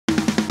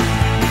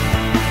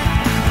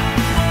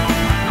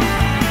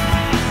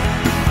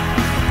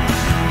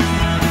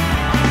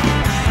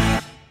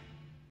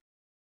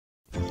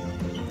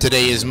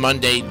Today is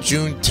Monday,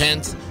 June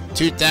 10th,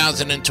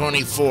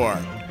 2024.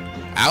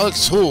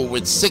 Alex Hool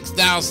with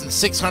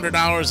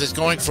 $6,600 is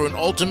going for an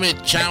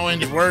ultimate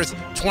challenge worth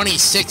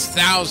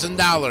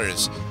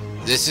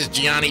 $26,000. This is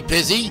Gianni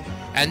Pizzi,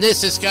 and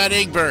this is Scott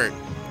Egbert.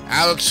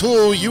 Alex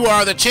Hool, you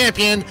are the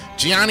champion.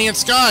 Gianni and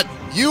Scott,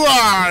 you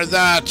are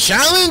the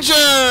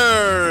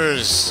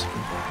challengers.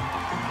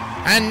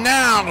 And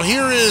now,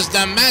 here is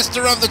the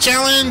master of the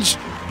challenge,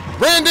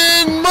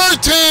 Brandon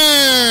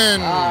Martin.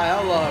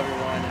 Hello, everyone.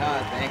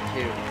 Thank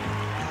you.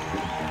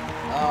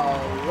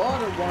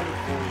 What a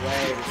wonderful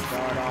way to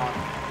start off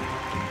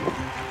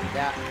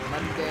that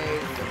Monday,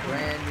 the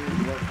brand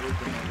new work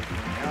week and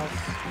everything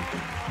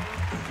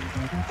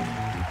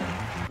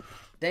else.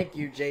 Thank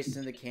you,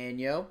 Jason the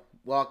Canyo.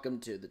 Welcome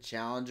to the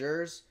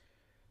Challengers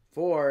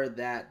for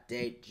that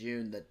date,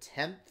 June the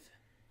 10th.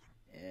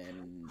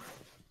 And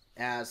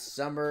as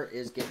summer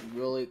is getting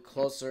really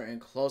closer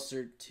and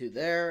closer to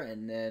there,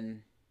 and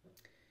then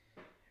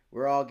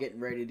we're all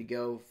getting ready to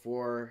go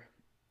for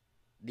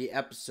the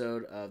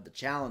episode of the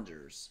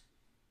Challengers.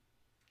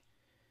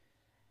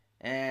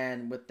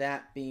 And with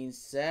that being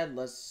said,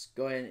 let's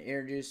go ahead and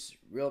introduce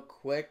real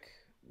quick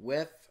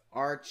with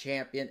our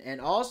champion.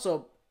 And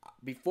also,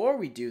 before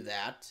we do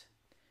that,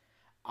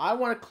 I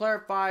want to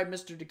clarify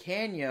Mr.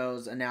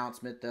 DeCanio's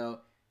announcement, though.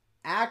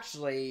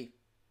 Actually,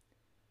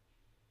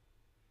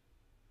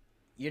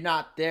 you're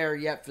not there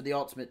yet for the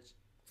ultimate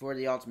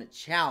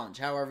challenge.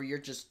 However, you're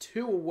just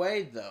 2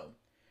 away, though,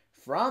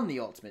 from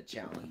the ultimate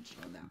challenge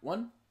on that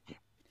one.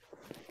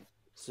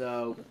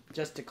 So,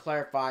 just to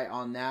clarify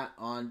on that,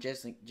 on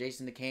Jason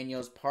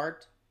DeCanio's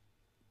part.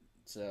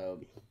 So,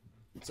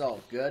 it's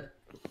all good.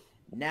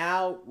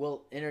 Now,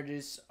 we'll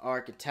introduce our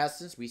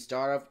contestants. We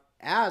start off,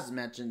 as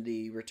mentioned,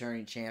 the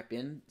returning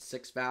champion,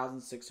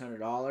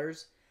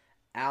 $6,600,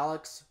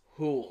 Alex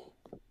Hool.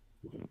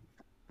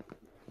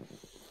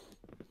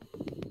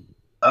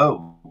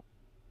 Oh.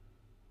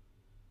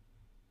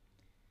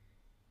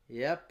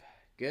 Yep,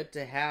 good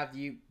to have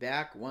you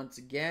back once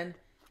again.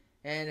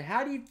 And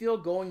how do you feel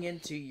going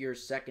into your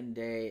second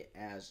day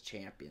as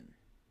champion?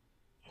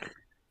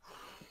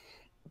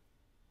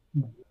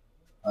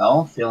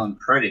 Well, feeling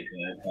pretty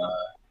good.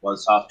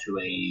 Was off to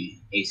a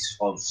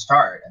slow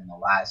start in the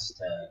last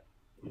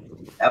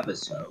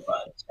episode,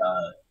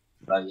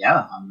 but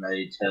yeah, I'm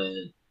ready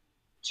to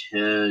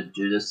do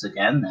this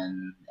again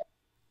and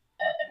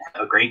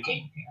have a great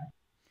game here.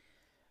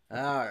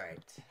 All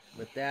right,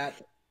 with that,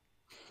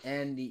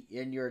 and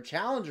your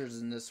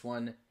challengers in this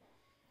one,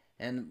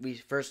 and we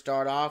first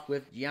start off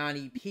with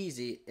Gianni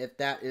Pizzi, if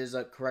that is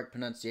a correct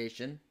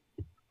pronunciation.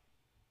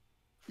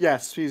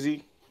 Yes,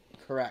 Pizzi.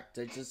 Correct.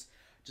 I just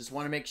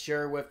want to make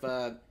sure with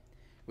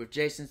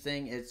Jason's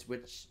thing,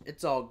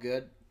 it's all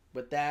good.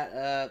 With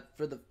that,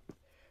 for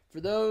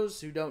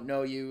those who don't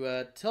know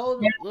you, tell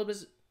us a little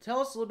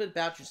bit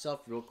about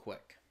yourself real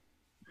quick.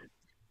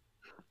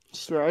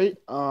 That's right.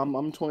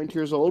 I'm 22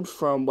 years old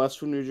from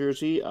Western New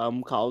Jersey. I'm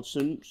a college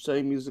student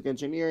studying music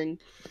engineering.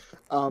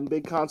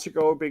 Big concert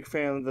goer, big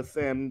fan of the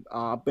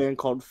band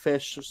called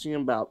Fish. I've seen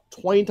them about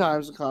 20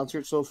 times in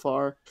concert so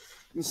far.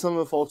 And some of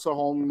the folks at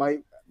home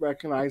might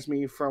recognize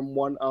me from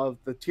one of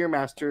the tier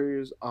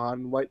masters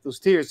on White Those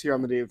Tears here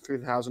on the Dave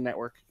 3000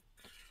 Network.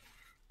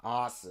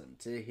 Awesome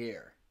to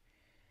hear.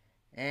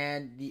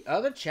 And the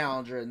other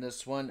challenger in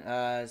this one,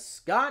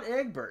 Scott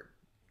Egbert,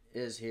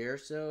 is here.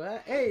 So,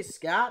 hey,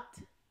 Scott.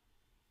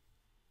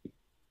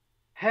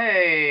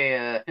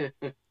 Hey,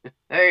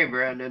 hey,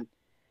 Brandon.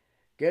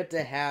 Good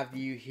to have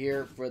you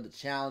here for the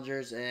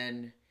challengers.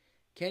 And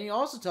can you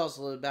also tell us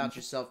a little about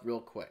yourself real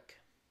quick?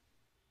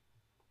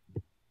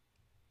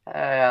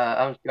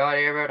 I'm Scott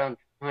Everett. I'm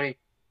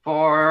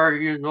 24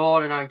 years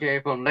old, and I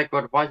came from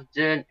Lakewood,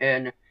 Washington.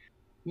 And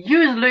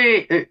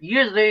usually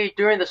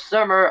during the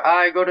summer,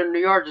 I go to New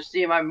York to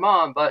see my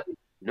mom. But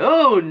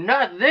no,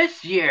 not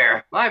this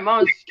year. My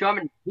mom's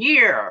coming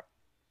here.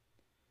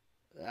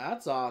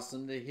 That's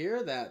awesome to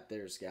hear that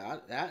there,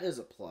 Scott. That is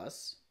a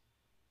plus.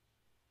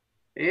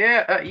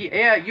 Yeah.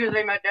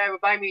 Usually my dad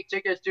would buy me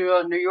tickets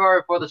to New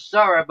York for the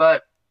summer,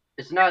 but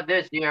it's not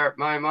this year.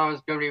 My mom's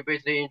going to be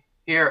visiting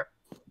here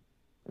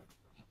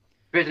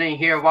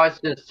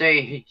Washington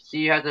State.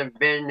 She hasn't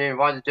been in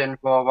Washington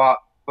for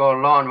a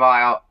long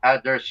while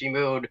after she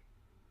moved.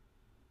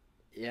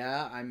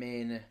 Yeah, I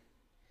mean,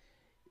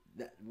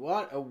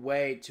 what a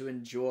way to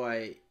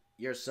enjoy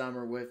your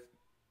summer with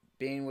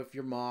being with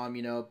your mom,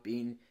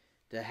 to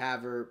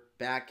have her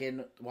back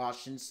in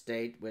Washington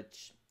State,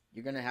 which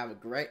you're gonna have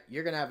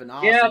an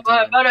awesome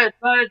time.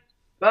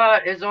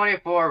 But it's only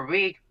for a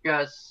week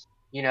because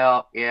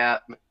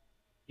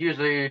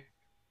usually.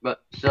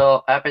 But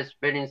so I've been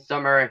spending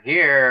summer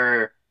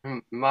here.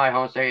 My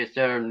home state is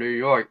still in New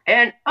York,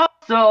 and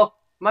also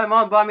my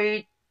mom bought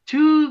me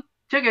 2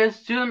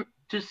 tickets to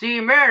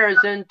see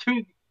Mariners in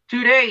two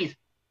days.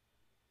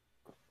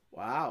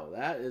 Wow,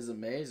 that is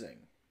amazing.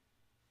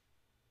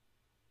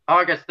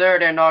 August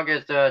 3rd and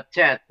August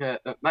 10th.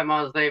 My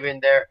mom's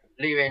leaving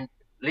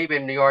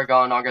New York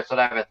on August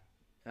 11th.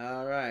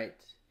 All right.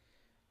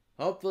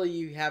 hopefully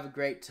you have a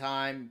great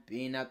time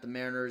being at the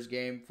Mariners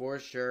game for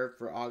sure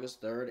for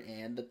August 3rd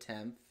and the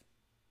 10th.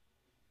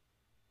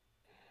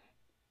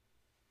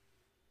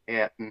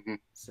 Yeah. Mm-hmm.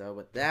 So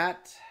with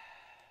that,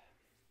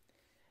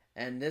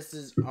 and this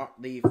is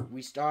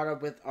we start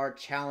up with our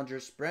Challenger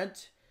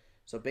Sprint.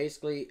 So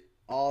basically,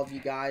 all of you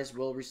guys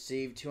will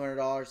receive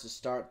 $200 to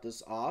start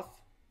this off.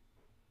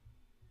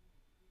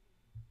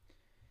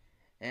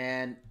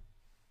 And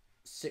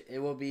it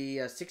will be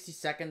 60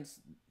 seconds.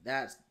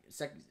 This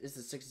is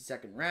a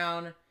 60-second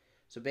round.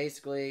 So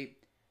basically,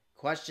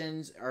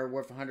 questions are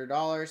worth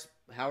 $100.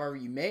 However,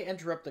 you may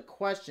interrupt the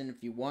question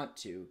if you want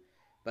to,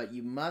 but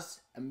you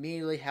must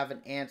immediately have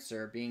an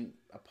answer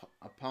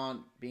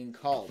upon being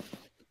called.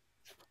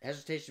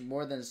 Hesitation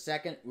more than a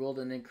second ruled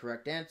an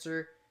incorrect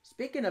answer.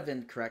 Speaking of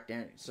incorrect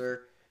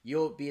answer,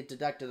 you'll be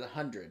deducted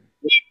 100.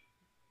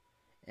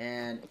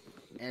 And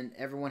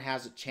everyone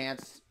has a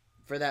chance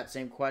for that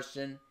same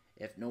question.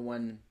 If no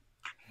one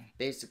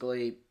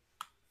basically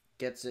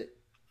gets it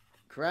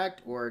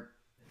correct or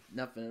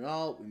nothing at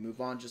all, we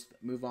move on. Just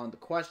move on the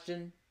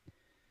question.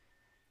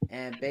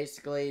 And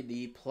basically,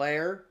 the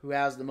player who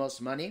has the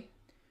most money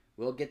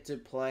will get to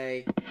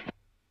play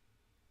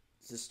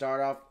to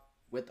start off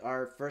with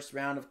our first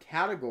round of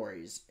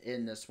categories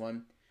in this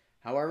one.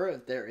 However,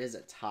 if there is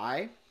a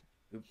tie,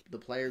 the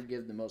player who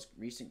gives the most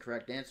recent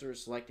correct answer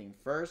is selecting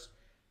first.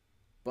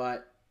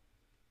 But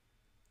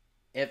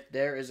if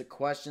there is a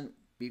question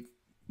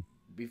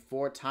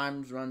before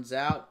time runs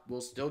out,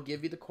 we'll still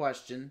give you the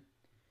question.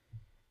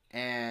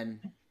 And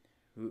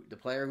the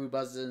player who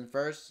buzzes in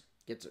first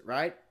gets it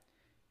right,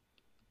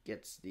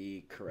 gets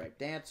the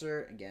correct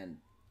answer, again,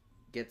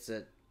 get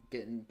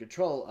in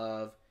control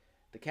of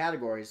the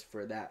categories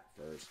for that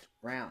first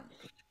round.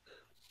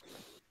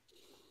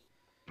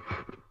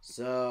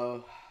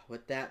 So,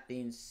 with that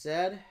being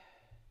said,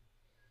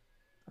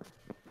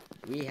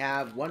 we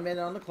have 1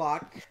 minute on the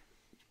clock.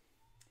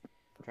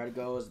 Try to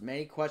go as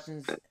many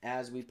questions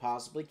as we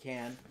possibly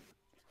can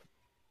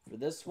for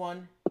this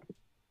one.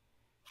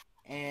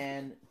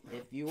 And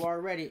if you are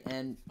ready,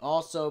 and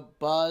also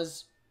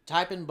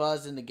type in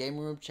buzz in the game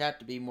room chat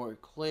to be more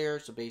clear.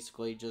 So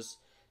basically just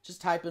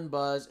type in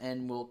buzz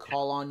and we'll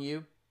call on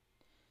you.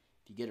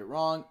 If you get it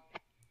wrong,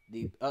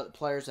 the other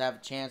players have a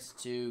chance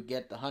to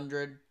get the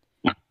 100.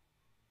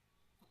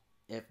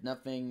 If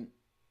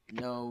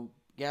no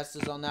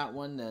guesses on that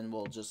one, then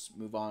we'll just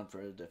move on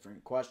for a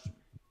different question.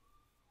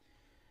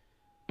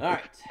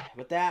 Alright,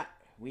 with that,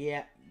 we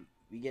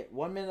get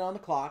 1 minute on the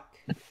clock.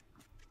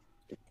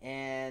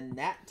 And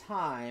that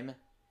time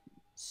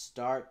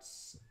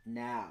starts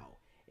now.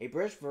 A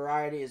British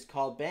variety is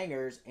called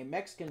bangers, a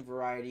Mexican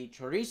variety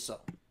chorizo.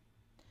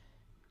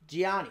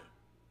 Gianni.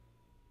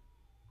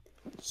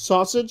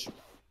 Sausage.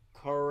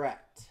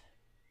 Correct.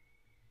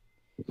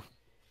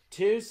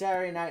 2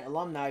 Saturday Night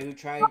alumni who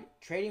tried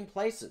Trading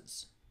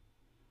Places.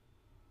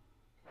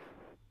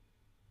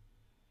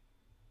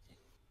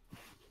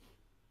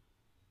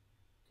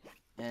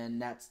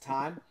 And that's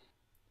time.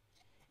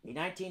 A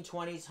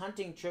 1920s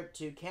hunting trip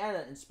to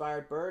Canada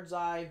inspired bird's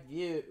eye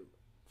view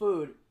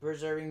food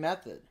preserving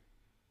method.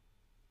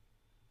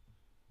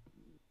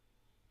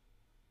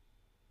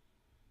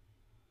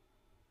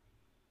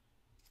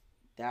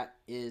 That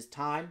is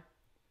time.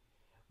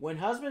 When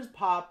husbands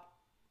pop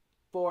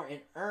for an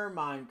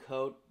ermine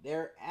coat,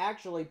 they're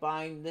actually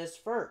buying this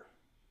fur.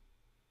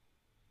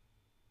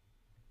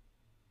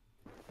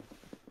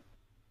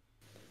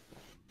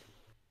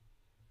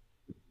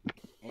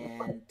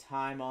 And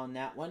time on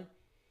that one.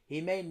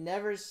 He may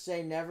never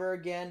say never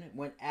again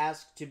when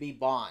asked to be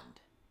Bond.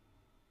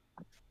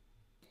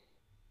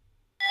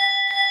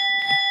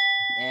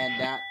 And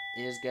that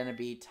is going to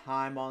be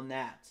time on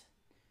that.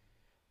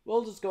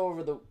 We'll just go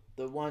over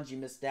the ones you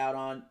missed out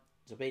on.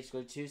 So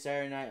basically 2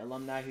 Saturday Night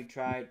alumni who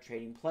tried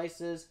Trading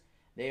Places.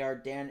 They are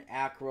Dan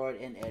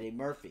Aykroyd and Eddie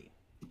Murphy.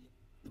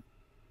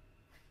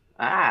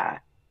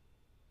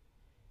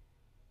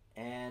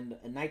 And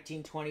a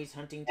 1920s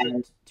hunting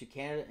trip to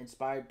Canada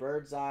inspired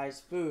bird's eye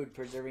food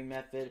preserving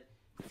method,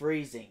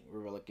 freezing, we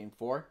were looking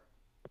for.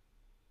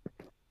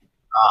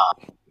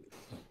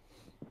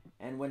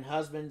 And when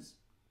husbands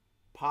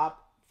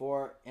pop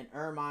for an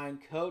ermine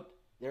coat,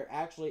 they're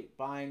actually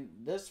buying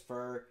this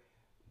fur,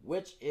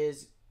 which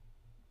is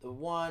the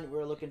one we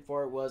were looking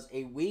for was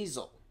a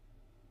weasel.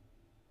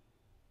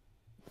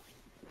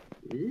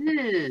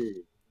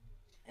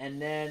 And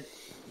then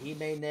he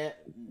may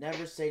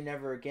never say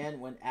never again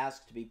when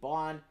asked to be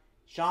Bond.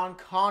 Sean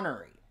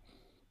Connery.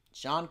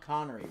 Sean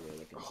Connery we're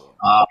looking for.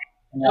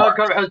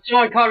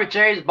 Sean Connery,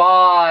 James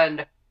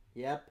Bond.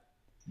 Yep.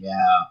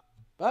 Yeah.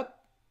 But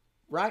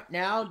right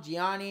now,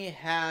 Gianni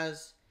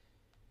has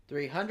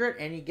 300,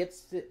 and he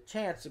gets the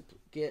chance to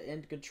get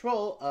in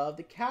control of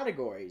the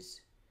categories.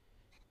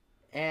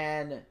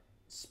 And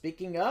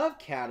speaking of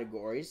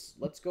categories,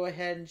 let's go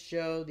ahead and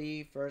show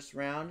the first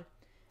round.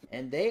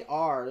 And they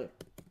are...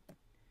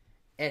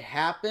 It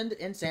Happened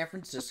in San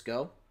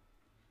Francisco,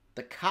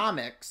 The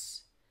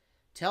Comics,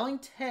 Telling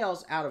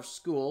Tales Out of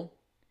School,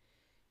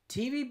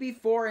 TV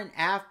Before and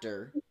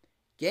After,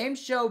 Game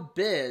Show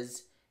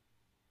Biz,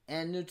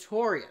 and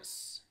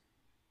Notorious.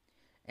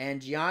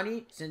 And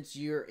Gianni, since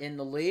you're in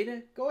the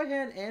lead, go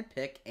ahead and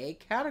pick a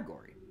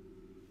category.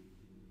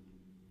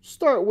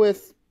 Start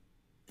with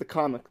the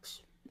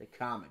comics. The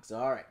comics,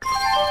 alright.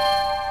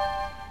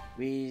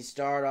 We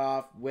start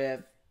off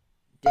with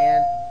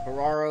Dan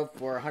Ferraro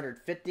for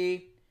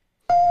 150,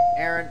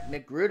 Aaron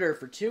McGruder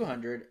for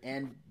 200,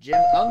 and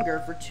Jim Unger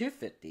for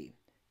 250.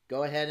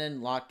 Go ahead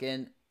and lock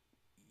in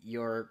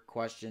your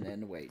question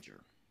and wager.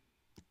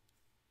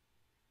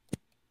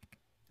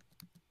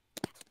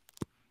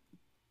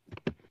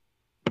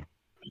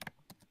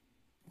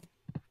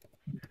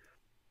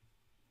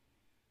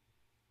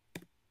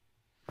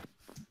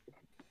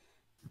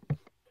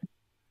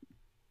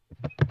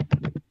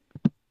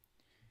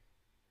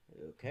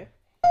 Okay.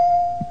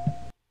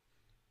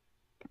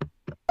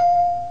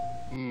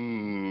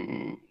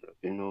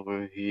 Looking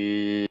over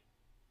here.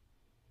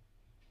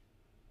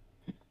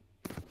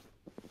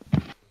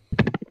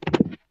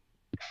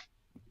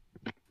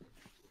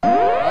 Oh,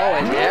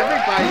 and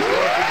everybody's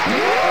going for the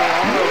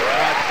Ferraro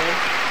question.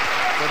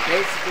 So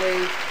basically,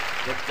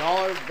 the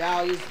dollar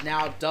value's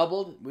now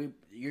doubled.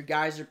 You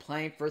guys are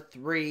playing for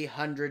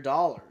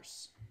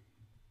 $300.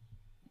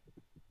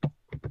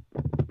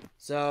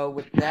 So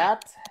with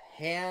that,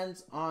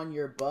 hands on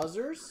your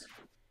buzzers.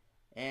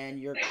 And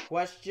your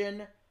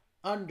question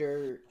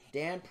under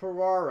Dan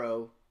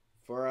Ferraro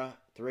for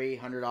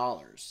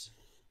 $300.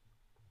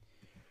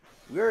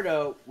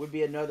 Weirdo would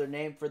be another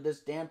name for this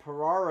Dan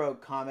Ferraro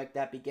comic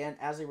that began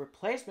as a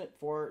replacement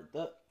for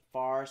The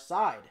Far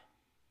Side.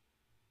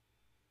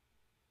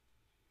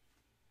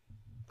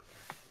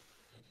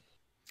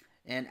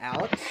 And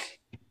Alex?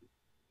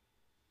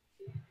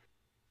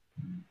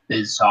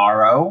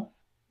 Bizarro.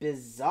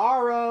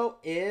 Bizarro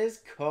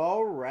is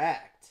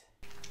correct.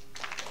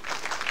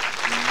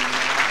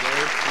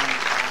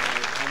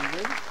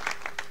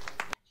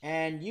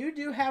 And you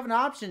do have an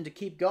option to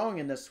keep going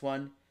in this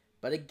one,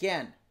 but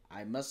again,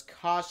 I must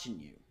caution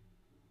you.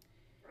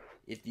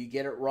 If you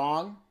get it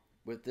wrong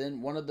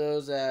within one of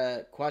those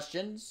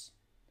questions,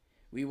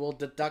 we will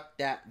deduct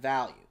that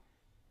value.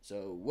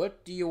 So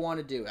what do you want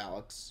to do,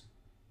 Alex?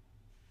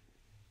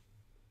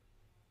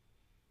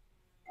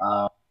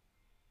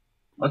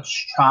 Let's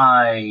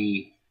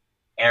try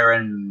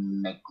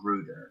Aaron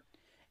McGruder.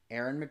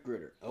 Aaron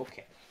McGruder,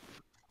 okay.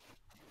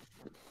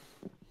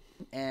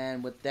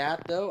 And with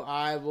that, though,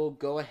 I will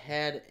go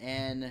ahead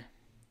and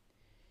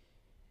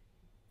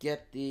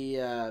get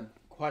the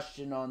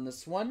question on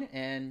this one,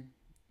 and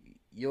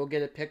you'll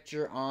get a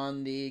picture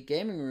on the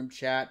gaming room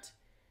chat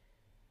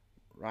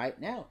right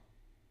now.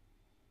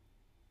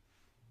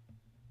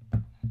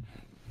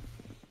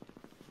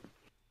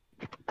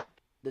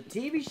 The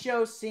TV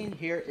show seen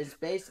here is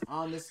based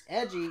on this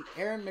edgy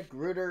Aaron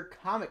McGruder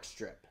comic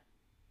strip.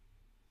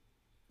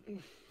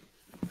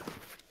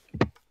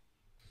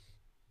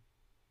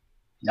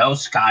 No,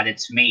 Scott,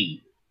 it's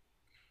me.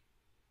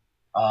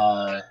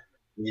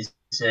 Is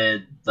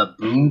it the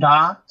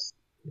Boondocks?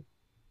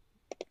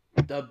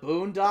 The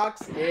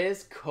Boondocks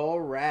is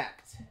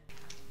correct.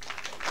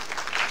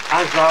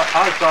 I'm sorry.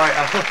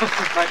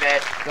 My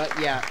bad. But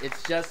yeah,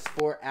 it's just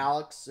for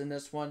Alex in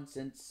this one,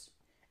 since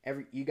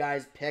you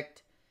guys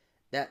picked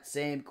that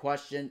same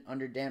question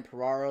under Dan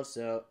Ferraro,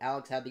 so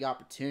Alex had the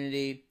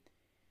opportunity.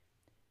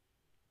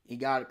 He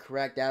got it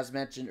correct as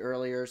mentioned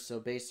earlier, so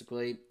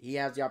basically he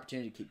has the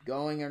opportunity to keep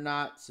going or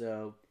not.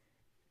 So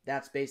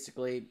that's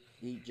basically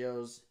he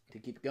chose to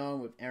keep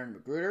going with Aaron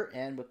McGruder,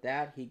 and with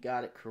that he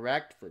got it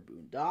correct for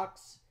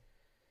Boondocks.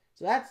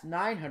 So that's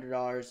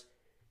 $900.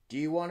 Do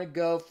you want to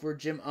go for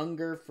Jim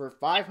Unger for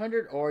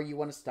 $500, or you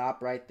want to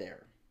stop right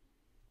there?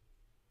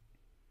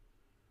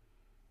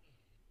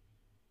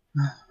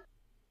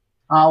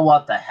 Oh,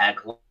 what the heck?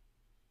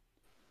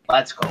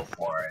 Let's go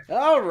for it.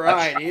 All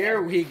right,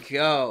 here we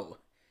go.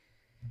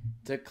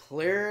 To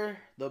clear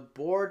the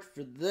board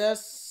for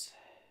this,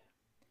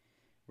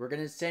 we're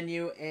going to send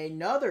you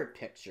another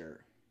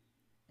picture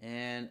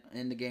and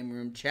in the game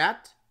room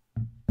chat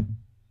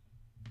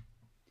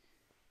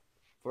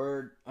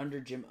for under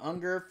Jim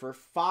Unger for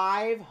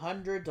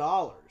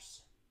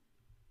 $500.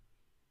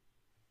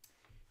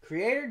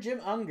 Creator Jim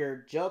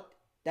Unger joked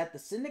that the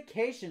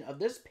syndication of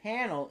this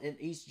panel in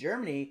East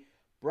Germany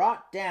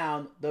brought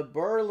down the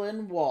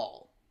Berlin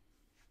Wall.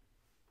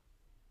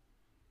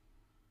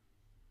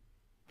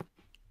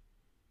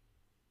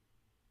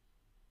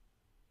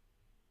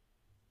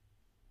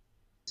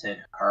 Is it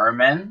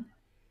Herman?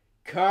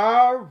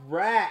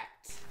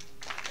 Correct.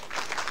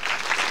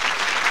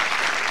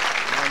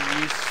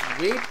 And you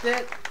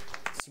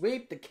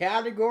sweep the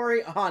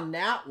category on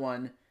that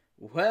one.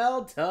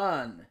 Well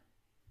done.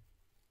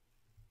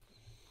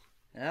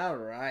 All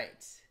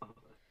right.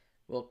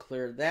 We'll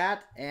clear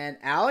that. And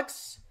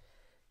Alex,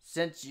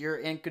 since you're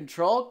in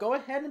control, go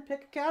ahead and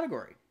pick a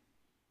category.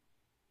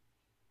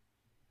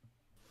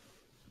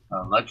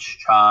 Let's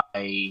try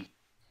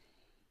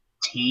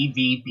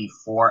TV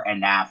before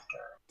and after.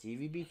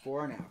 TV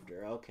before and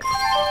after. Okay.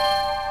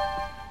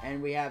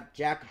 And we have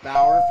Jack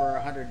Bauer for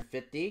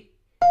 150.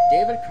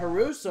 David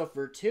Caruso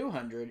for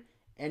 $200,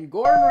 and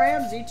Gordon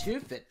Ramsay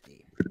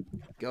 $250.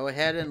 Go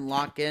ahead and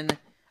lock in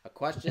a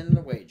question and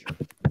a wager.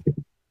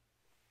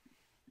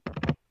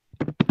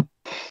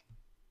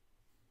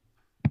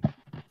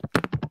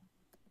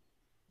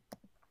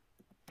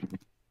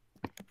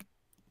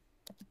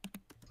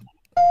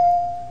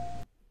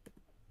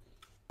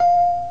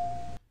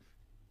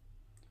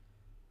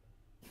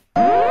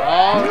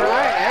 All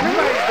right,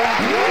 everybody's going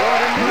to the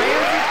Gordon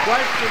Ramsay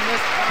question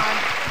this time.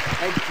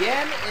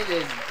 Again, it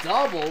is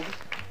doubled.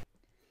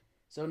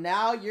 So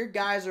now your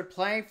guys are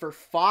playing for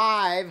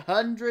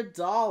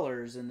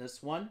 $500 in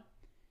this one.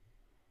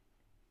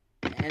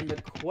 And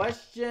the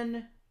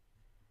question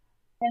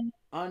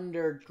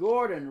under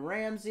Gordon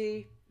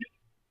Ramsay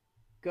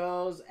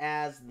goes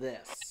as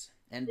this.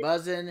 And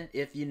buzz in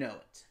if you know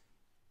it.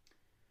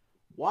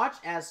 Watch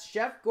as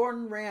Chef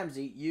Gordon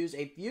Ramsay use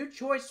a few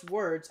choice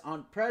words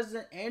on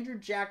President Andrew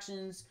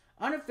Jackson's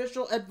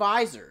unofficial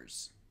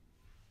advisors.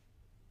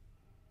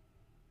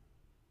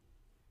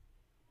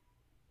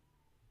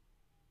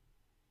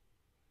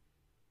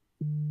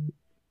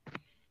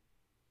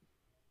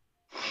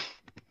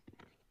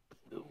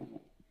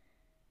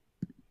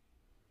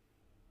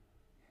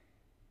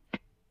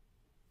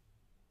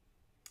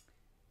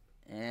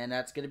 And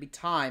that's going to be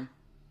time.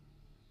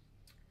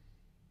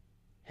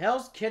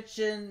 Hell's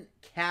Kitchen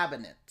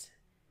Cabinet.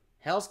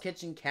 Hell's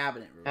Kitchen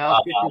Cabinet.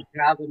 Hell's Kitchen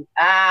Cabinet.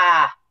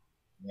 Ah!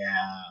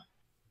 Yeah.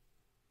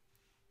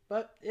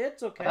 But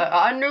it's okay.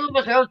 I knew it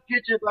was Hell's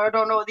Kitchen, but I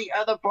don't know the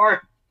other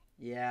part.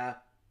 Yeah.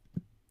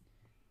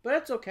 But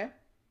it's okay.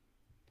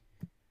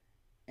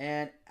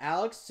 And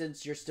Alex,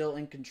 since you're still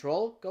in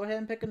control, go ahead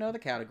and pick another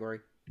category.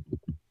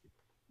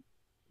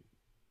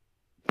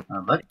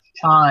 Let's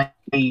try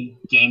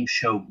Game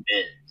Show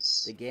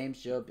Biz. The Game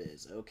Show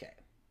Biz. Okay.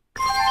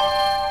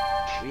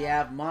 We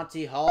have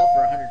Monty Hall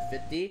for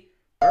 $150,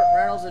 Burt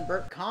Reynolds and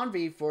Burt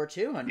Convy for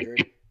 $200,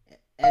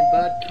 and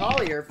Bud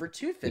Collier for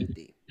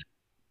 $250.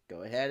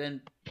 Go ahead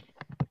and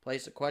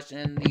place a question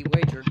in the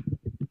wager.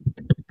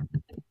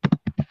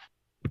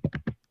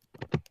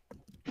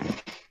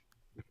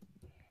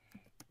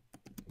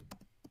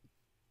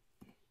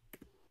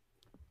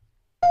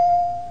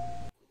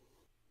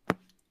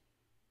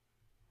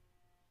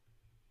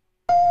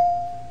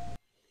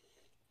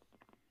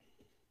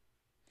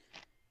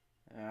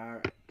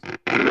 Alright.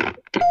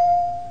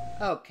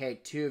 Okay,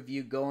 two of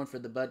you going for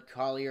the Bud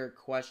Collier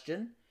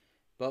question.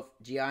 Both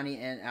Gianni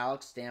and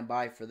Alex stand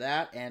by for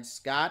that. And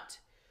Scott,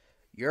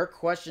 your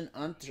question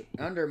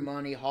under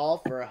Monty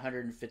Hall for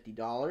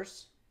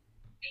 $150.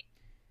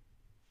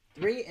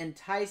 3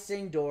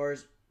 enticing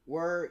doors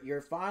were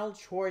your final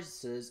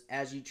choices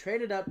as you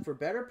traded up for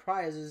better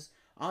prizes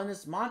on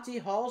this Monty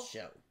Hall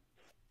show.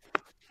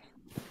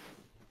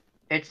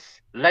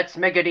 It's Let's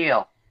Make a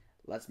Deal.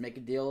 Let's Make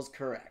a Deal is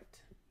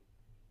correct.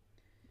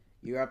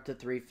 You're up to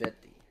 $350.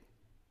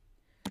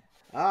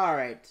 All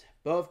right.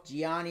 Both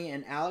Gianni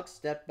and Alex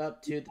step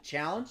up to the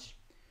challenge.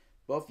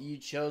 Both of you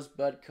chose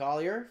Bud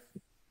Collier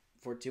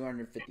for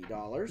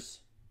 $250.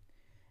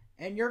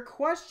 And your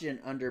question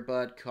under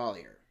Bud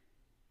Collier.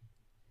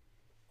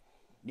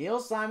 Neil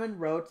Simon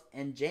wrote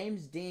and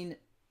James Dean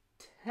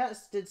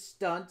tested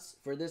stunts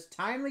for this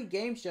timely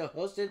game show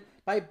hosted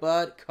by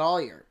Bud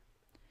Collier.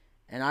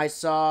 And I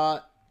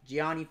saw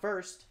Gianni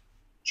first.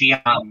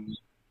 Gianni.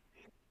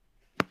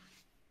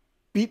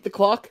 Beat the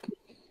clock.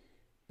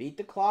 Beat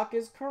the clock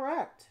is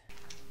correct.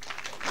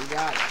 You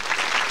got it.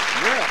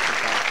 You're up to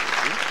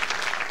 $550.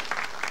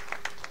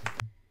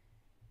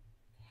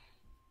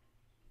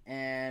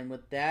 And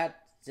with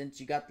that,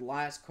 since you got the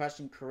last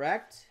question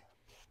correct,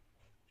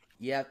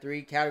 you have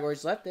 3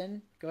 categories left.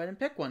 Then go ahead and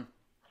pick one.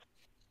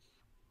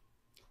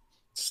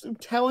 So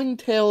telling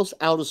tales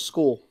out of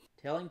school.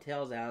 Telling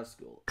tales out of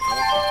school.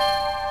 Okay.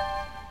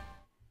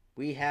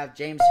 We have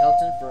James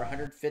Hilton for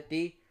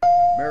 $150,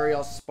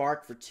 Muriel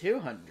Spark for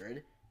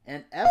 $200,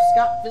 and F.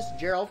 Scott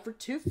Fitzgerald for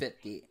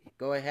 $250.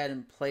 Go ahead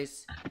and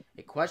place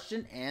a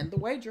question and the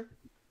wager.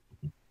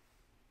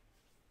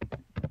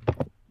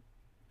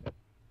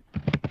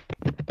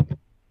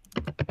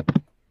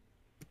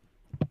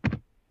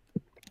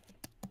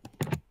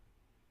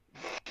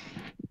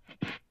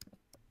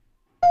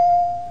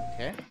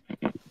 Okay.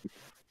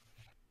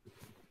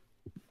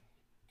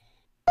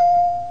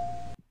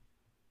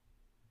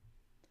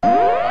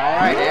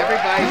 Alright,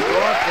 everybody's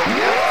going for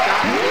F.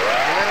 Scott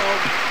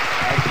Fitzgerald.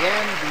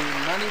 Again, the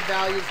money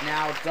value is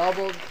now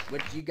doubled,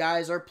 which you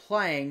guys are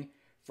playing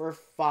for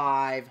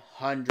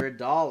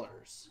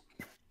 $500.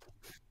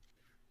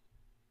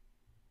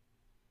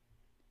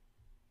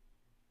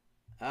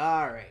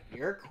 Alright,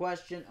 your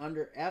question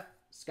under F.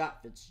 Scott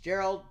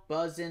Fitzgerald.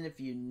 Buzz in if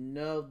you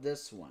know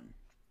this one.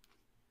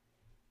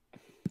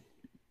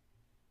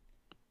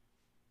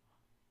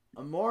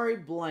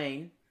 Amaury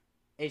Blaine,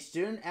 a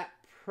student at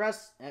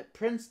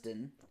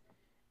Princeton,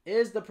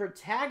 is the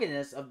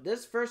protagonist of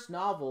this first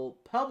novel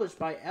published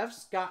by F.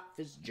 Scott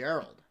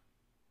Fitzgerald.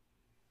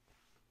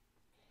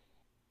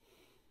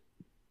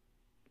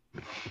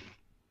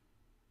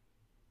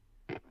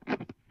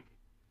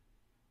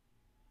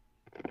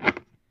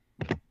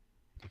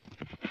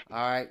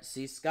 All right,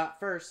 see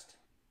Scott first.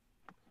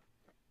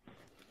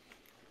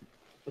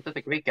 Was it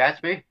the Great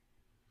Gatsby?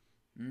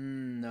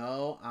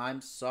 No,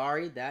 I'm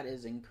sorry, that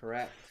is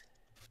incorrect.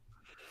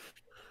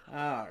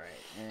 All right,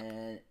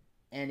 and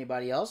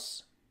anybody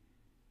else?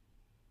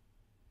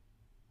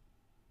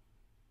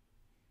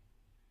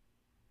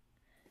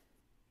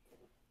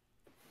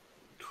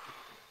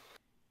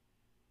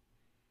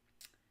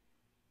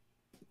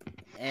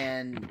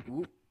 And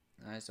ooh,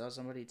 I saw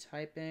somebody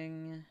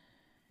typing.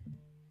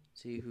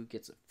 See who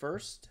gets it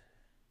first.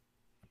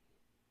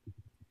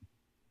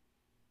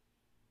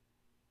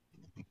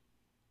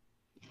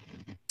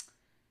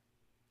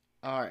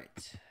 All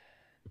right.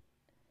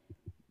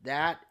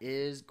 That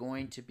is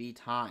going to be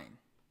time.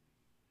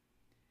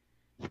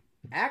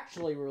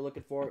 Actually, we're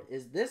looking for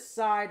is this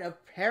side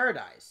of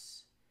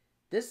paradise.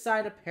 This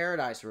side of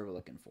paradise we're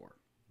looking for.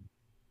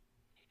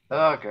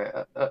 Okay.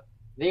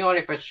 The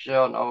only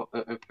Fitzgerald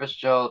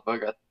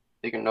book I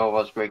think I know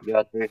was Great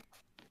Gatsby.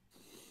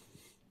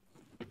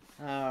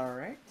 All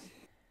right.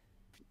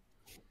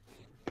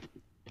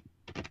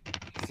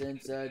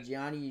 Since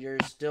Gianni, you're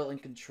still in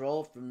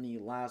control from the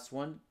last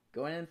one,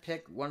 go ahead and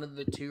pick one of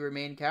the two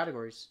remaining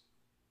categories.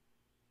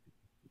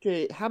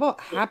 Okay, how about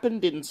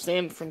happened in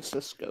San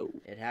Francisco?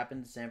 It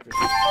happened in San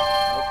Francisco.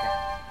 Okay.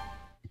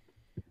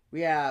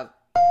 We have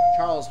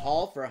Charles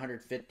Hall for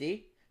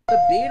 150,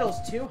 the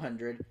Beatles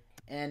 200,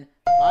 and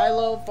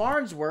Philo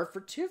Farnsworth for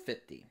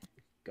 250.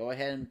 Go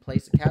ahead and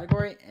place the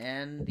category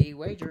and the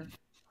wager.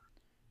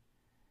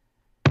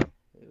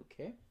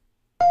 Okay.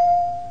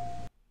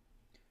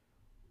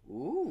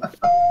 Ooh.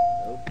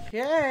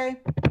 Okay.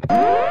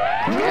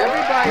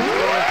 Everybody's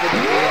going for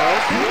the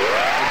Beatles.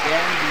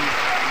 Again, the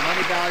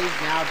money value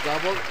is now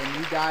doubled, and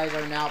you guys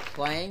are now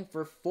playing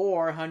for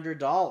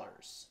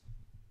 $400.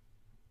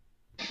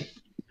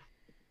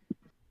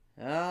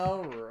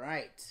 All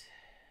right.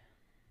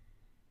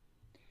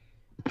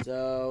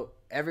 So,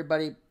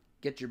 everybody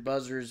get your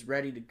buzzers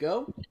ready to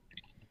go.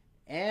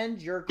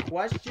 And your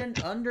question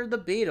under the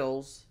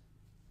Beatles.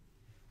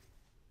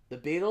 The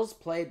Beatles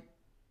played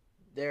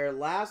their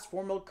last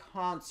formal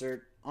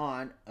concert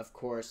on, of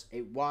course,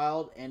 a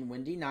wild and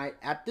windy night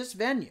at this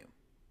venue.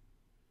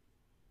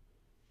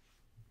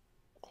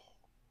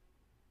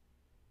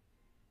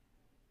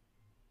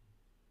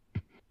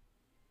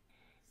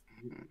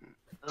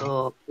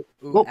 Oh.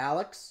 Ooh, Oh.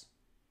 Alex?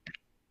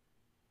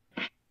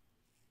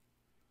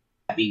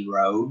 Abbey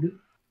Road.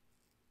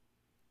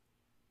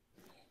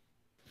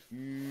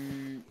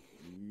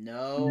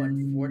 No,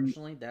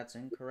 unfortunately, that's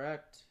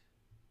incorrect.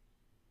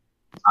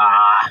 So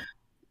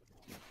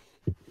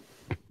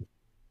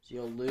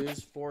you'll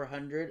lose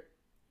 400,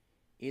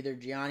 either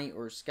Gianni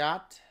or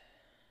Scott,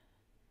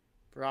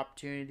 for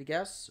opportunity to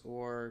guess,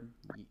 or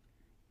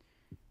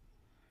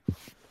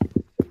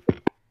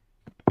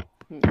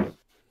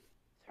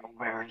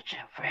Where is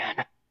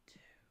Van?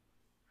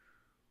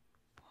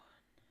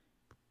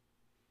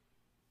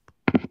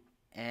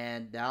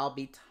 and that'll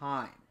be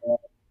time.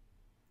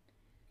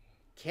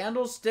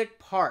 Candlestick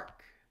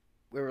Park,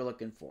 we were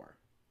looking for.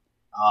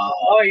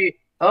 Oh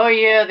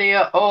yeah,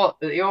 the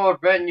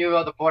old venue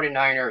of the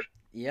 49ers.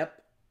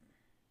 Yep,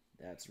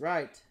 that's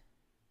right.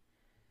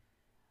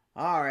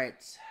 All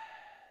right,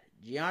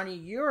 Gianni,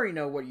 you already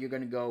know what you're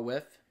going to go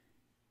with.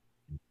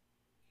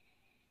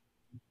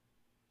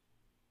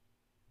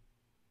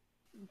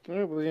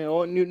 We're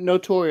going to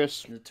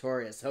Notorious.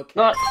 Notorious,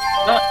 okay.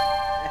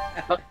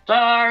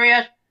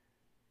 Notorious.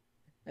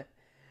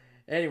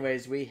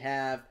 Anyways, we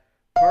have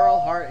Pearl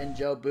Hart and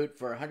Joe Boot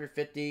for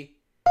 150,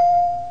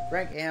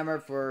 Frank Hammer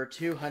for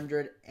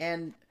 200,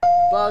 and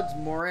Bugs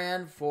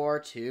Moran for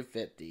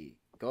 250.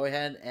 Go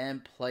ahead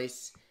and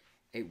place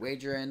a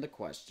wager in the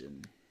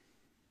question.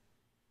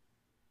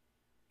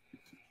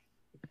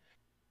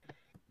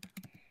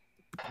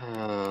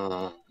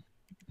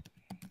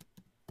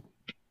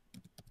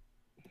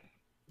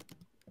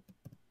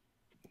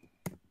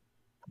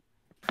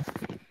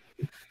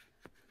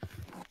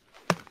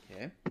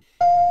 Okay.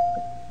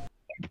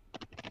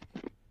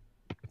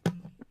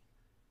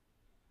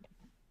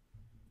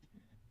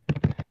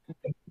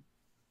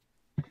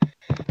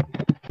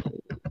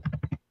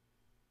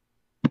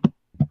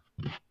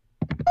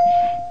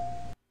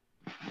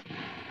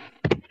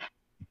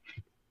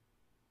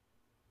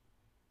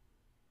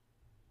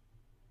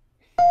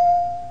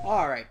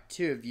 All right,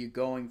 two of you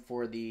going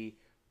for the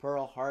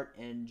Pearl Hart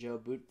and Joe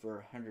Boot for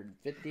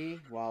 150,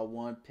 while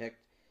one picked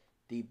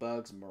the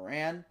Bugs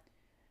Moran.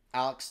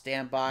 Alex,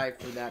 stand by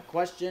for that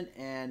question,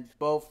 and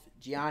both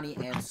Gianni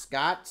and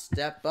Scott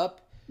step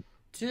up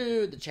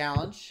to the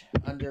challenge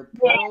under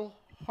Pearl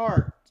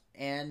Hart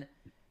and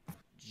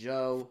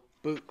Joe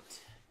Boot.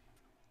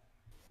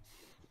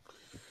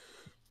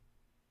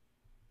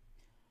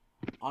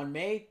 On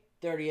May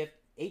 30th,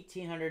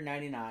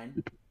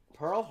 1899,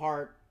 Pearl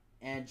Hart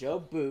and Joe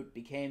Boot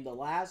became the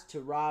last to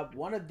rob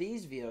one of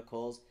these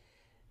vehicles.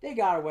 They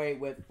got away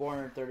with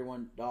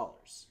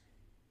 $431.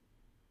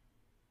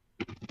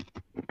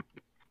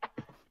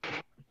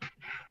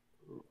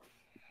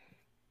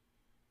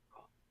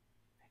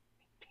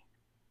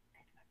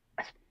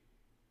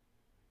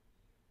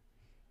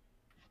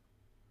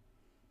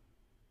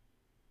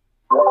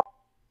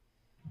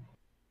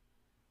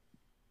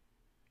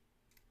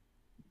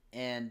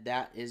 and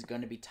that is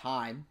going to be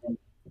time.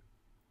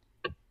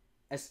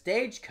 A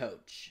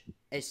stagecoach.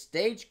 A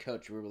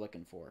stagecoach we were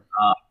looking for.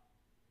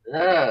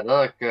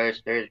 Okay,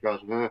 stage goes.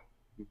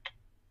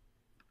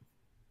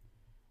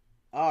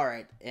 All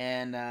right,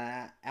 and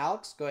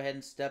Alex, go ahead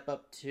and step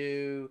up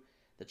to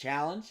the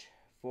challenge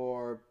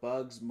for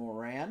Bugs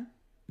Moran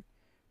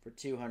for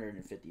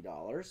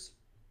 $250.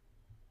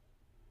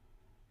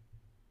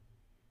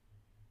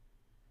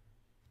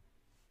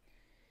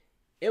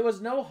 It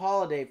was no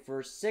holiday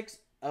for 6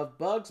 of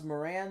Bugs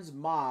Moran's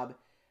mob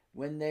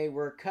when they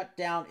were cut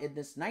down in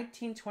this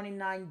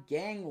 1929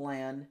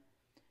 gangland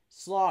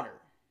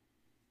slaughter.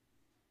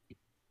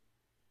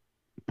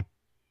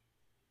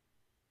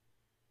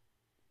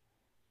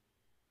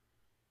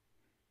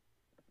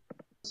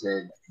 Is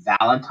it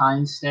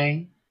Valentine's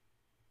Day?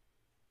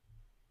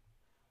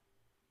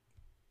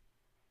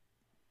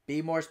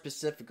 Be more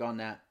specific on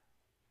that.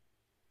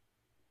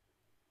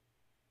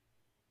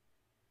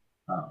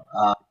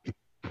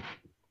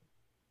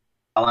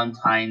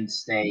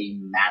 Valentine's Day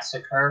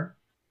Massacre.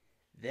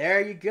 There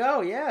you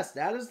go. Yes,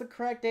 that is the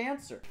correct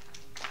answer.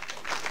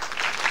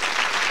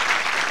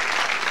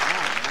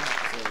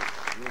 Alright, so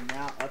we're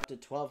now up to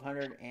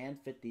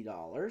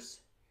 $1,250.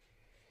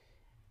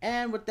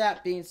 And with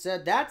that being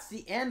said, that's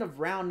the end of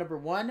round number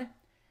 1.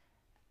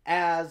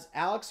 As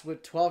Alex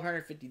with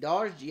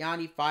 $1,250,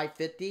 Gianni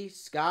 $550,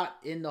 Scott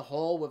in the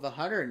hole with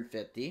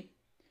 $150.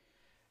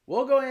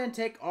 We'll go ahead and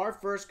take our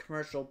first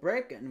commercial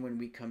break, and when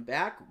we come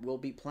back, we'll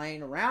be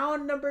playing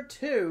round number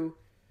 2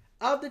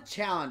 of the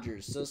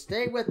challengers. So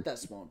stay with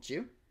us, won't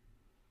you?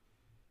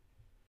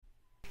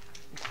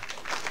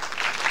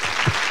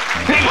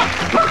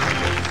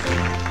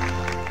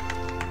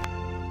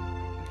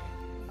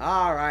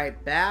 All right,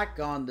 back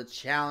on the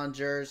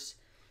challengers.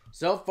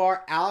 So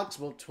far, Alex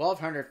with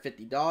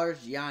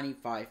 $1,250, Gianni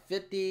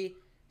 $550,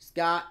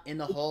 Scott in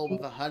the hole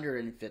with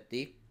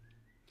 $150.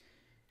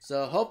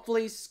 So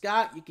hopefully,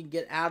 Scott, you can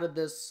get out of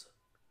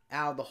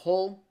the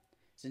hole,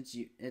 since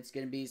it's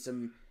going to be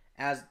some,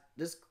 as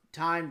this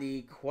time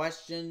the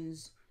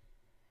questions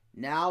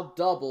now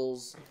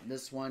doubles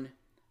this one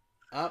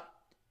up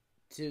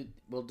to,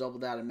 we'll double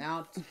that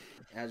amount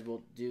as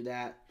we'll do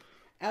that.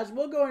 As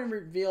we'll go and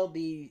reveal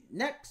the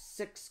next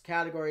 6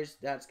 categories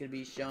that's going to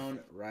be shown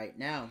right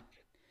now.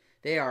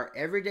 They are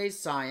Everyday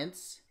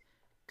Science,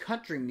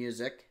 Country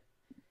Music,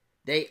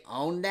 They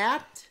Own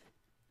That,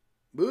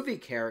 Movie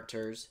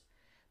Characters,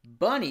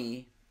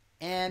 Bunny,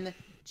 and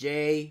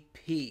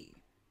JP.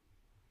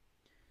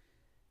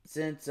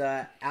 Since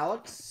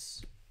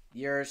Alex,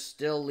 you're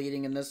still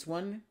leading in this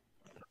one,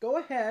 go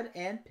ahead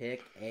and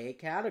pick a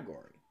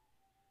category.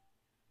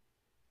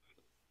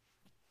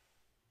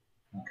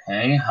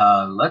 Okay,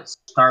 let's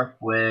start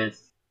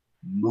with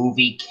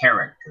movie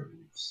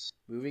characters.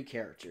 Movie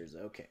characters,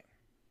 okay.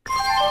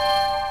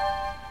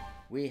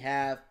 We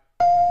have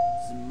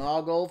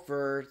Smoggle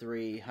for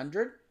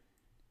 $300,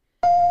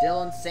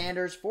 Dylan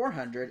Sanders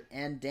 $400,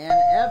 and Dan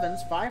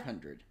Evans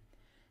 $500.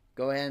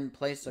 Go ahead and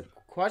place a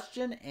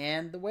question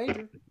and the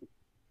wager,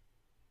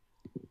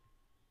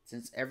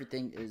 since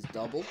everything is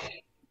doubled.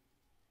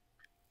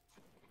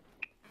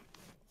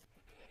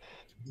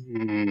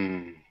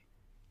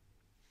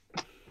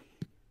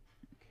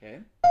 Okay.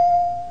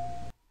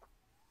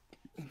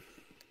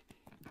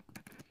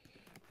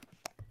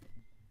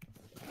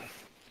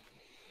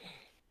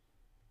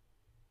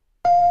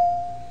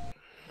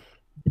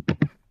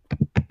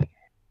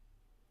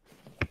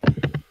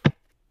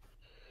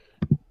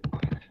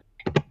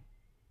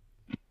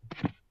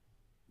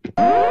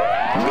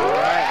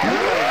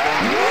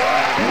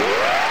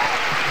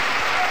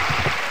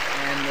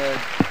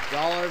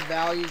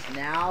 Values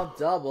now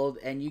doubled,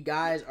 and you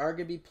guys are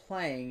going to be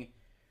playing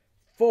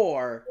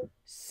for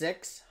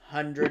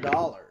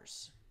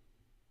 $600.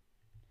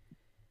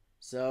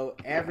 So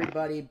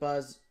everybody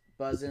buzz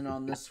in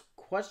on this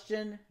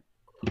question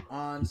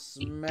on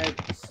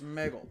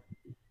Smeagol.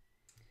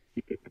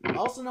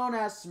 Also known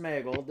as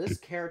Smeagol, this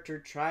character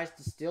tries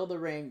to steal the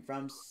ring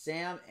from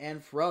Sam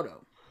and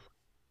Frodo.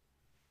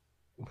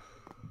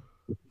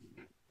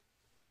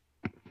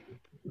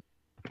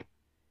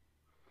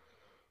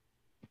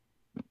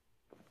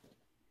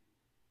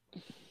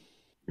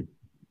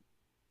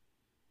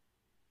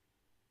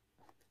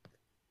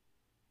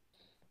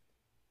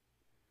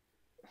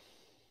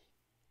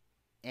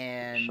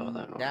 And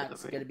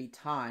that's going to be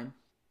time.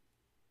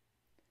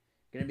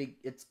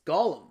 It's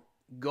Gollum.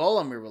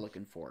 Gollum we were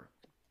looking for.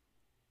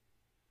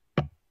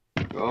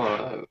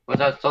 Was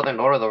that something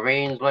Lord of the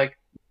Rings like?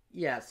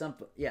 Yeah,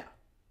 something. Yeah.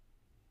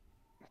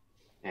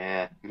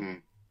 Yeah.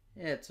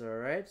 It's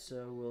alright,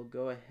 so we'll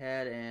go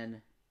ahead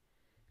and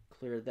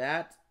clear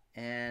that.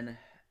 And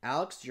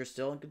Alex, you're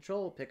still in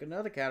control. Pick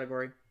another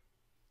category.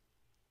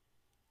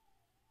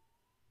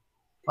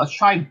 Let's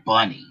try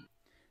Bunny.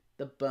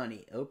 The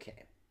Bunny,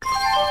 okay.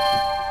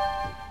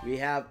 We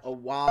have a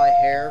Wally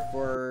Hare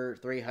for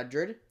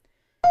 $300,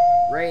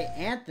 Ray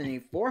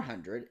Anthony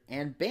 $400,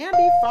 and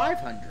Bambi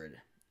 $500.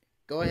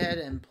 Go ahead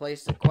and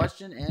place the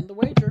question and the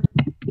wager.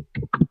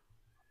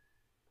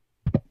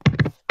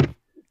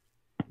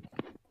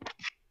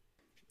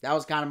 That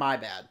was kind of my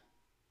bad.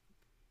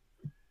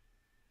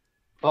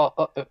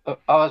 Well,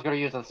 I was gonna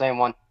use the same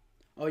one.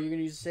 Oh, you're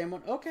gonna use the same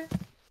one? Okay.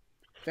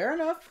 Fair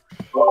enough.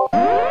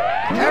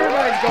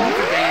 Everybody's going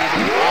for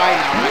Bambi. Why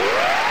not?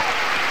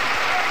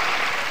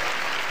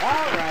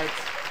 Alright.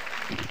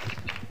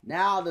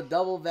 Now the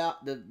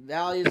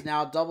value is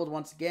now doubled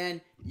once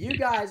again. You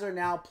guys are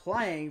now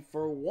playing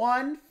for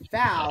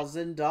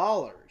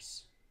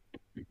 $1,000.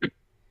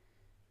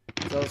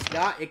 So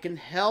Scott, it can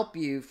help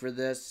you for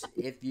this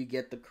if you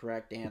get the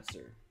correct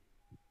answer.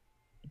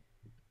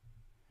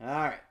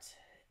 Alright.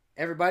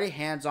 Everybody,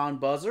 hands on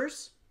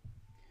buzzers.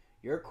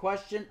 Your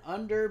question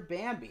under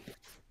Bambi.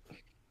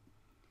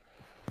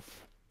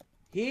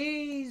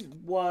 He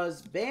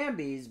was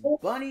Bambi's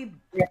bunny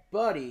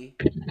buddy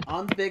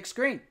on the big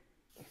screen.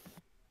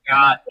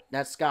 Scott.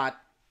 That's Scott.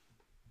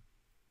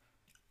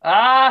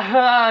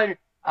 I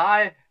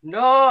know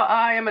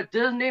I am a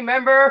Disney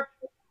member.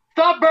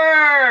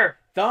 Thumper!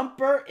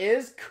 Thumper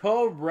is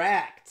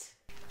correct.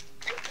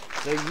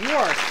 So you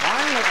are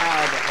finally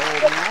out of the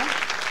hole now.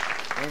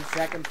 In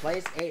second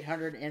place,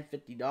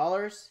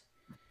 $850.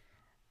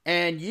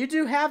 And you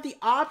do have the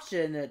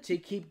option to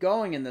keep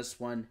going in this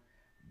one.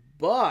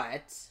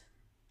 But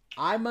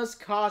I must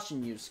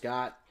caution you,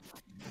 Scott.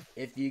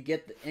 If you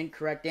get the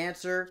incorrect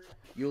answer,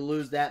 you'll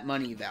lose that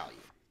money value.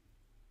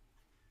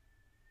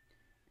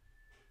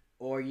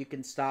 Or you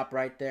can stop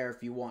right there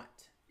if you want.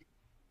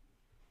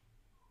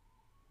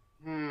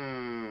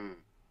 Hmm.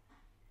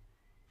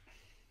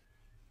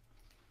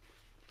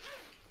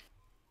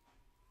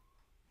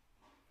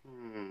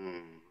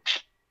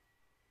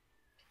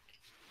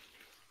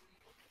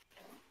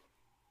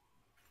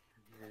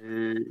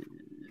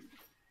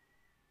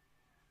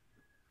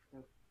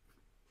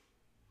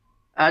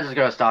 I'm just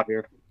gonna stop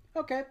here.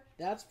 Okay,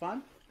 that's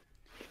fine.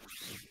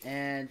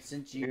 And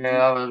since you Yeah,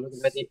 I was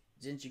looking at the,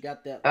 since you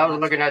got that, I was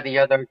looking at the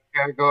other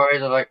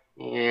categories. I'm like,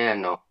 yeah,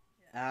 no.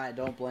 I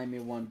don't blame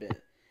you one bit.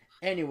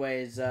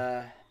 Anyways,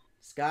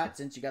 Scott,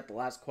 since you got the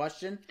last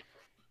question,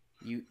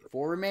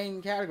 4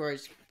 remaining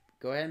categories.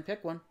 Go ahead and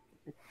pick one.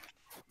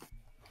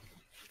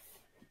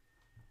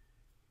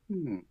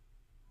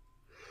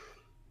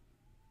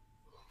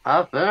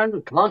 I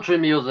found country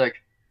music.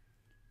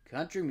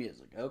 Country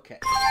music, okay.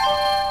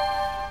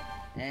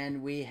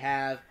 And we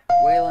have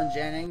Waylon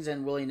Jennings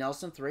and Willie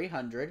Nelson,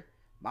 300.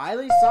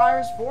 Miley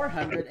Cyrus,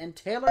 400. And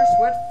Taylor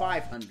Swift,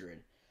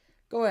 500.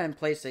 Go ahead and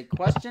place a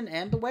question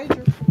and the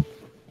wager.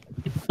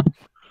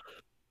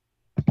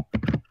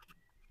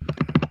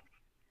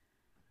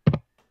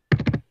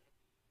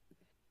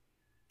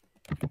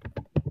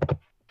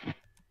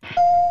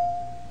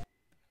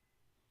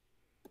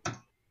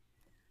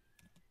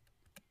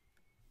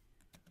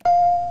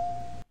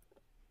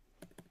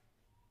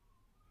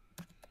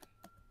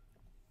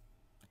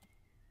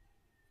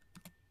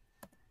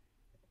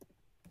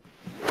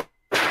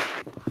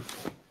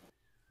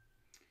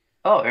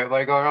 Oh,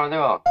 everybody going on their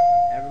own.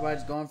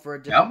 Everybody's going for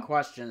a different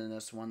question in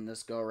this one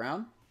this go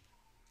around.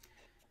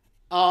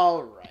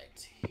 All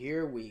right,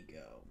 here we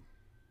go.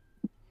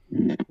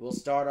 We'll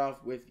start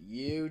off with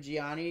you,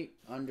 Gianni,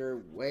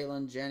 under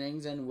Waylon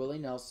Jennings and Willie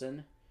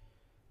Nelson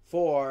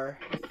for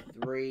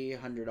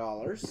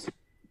 $300.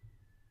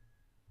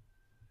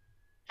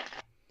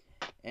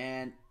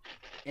 And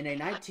in a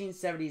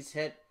 1970s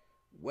hit,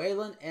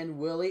 Waylon and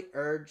Willie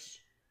urged,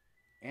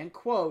 and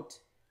quote,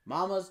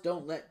 "Mamas,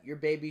 don't let your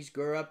babies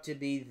grow up to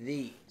be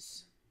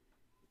these."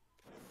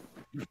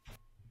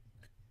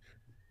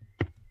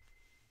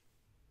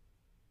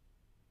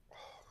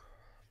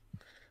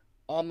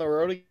 On the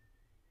road.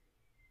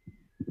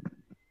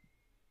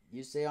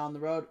 You say on the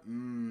road?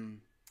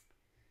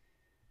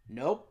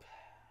 Nope.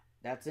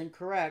 That's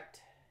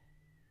incorrect.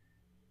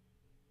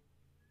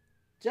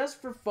 Just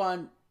for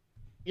fun.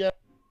 Yeah.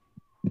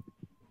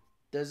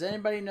 Does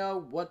anybody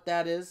know what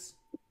that is?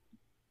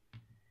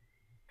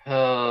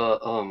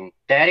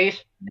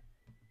 Daddies?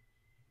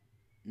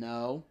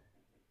 No.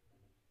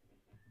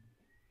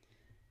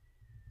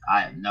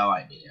 I have no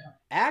idea.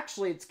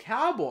 Actually, it's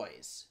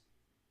Cowboys.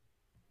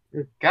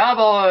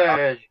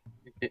 Cowboys!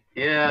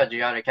 Yeah,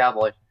 Gianni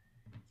Cowboys.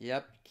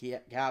 Yep,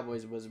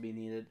 Cowboys was be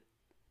needed.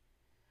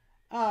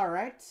 All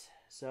right,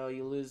 so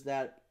you lose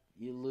that.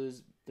 You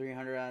lose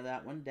 300 out of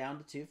that one, down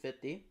to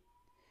 250.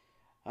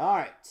 All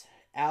right,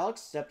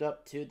 Alex stepped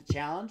up to the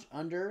challenge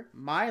under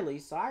Miley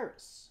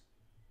Cyrus.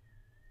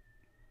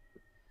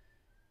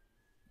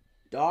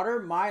 Daughter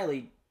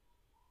Miley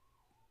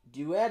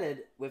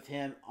duetted with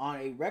him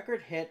on a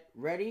record hit,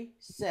 Ready,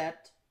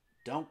 Set,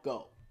 Don't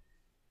Go.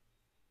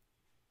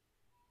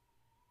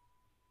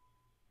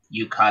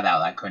 You cut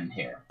out. I couldn't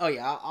hear. Oh,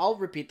 yeah, I'll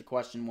repeat the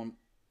question one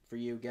for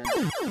you again.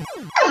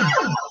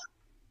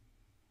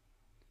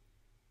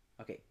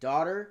 Okay,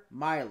 daughter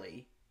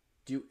Miley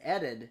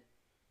duetted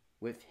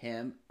with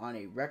him on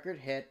a record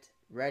hit,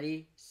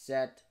 Ready,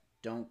 Set,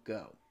 Don't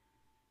Go.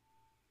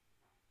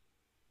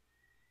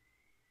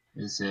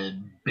 Is it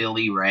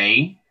Billy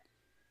Ray?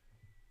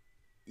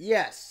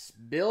 Yes,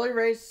 Billy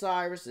Ray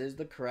Cyrus is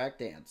the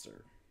correct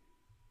answer.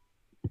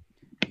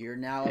 You're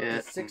now up to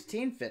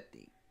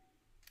 $1,650.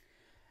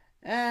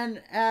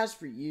 And as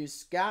for you,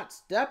 Scott,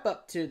 step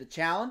up to the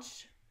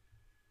challenge.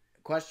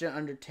 Question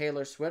under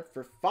Taylor Swift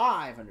for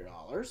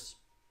 $500.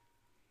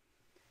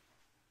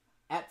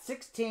 At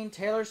 16,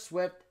 Taylor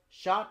Swift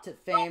shot to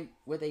fame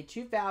with a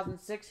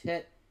 2006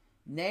 hit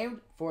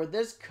named for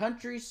this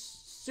country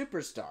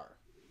superstar.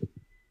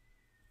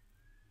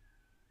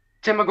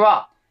 Tim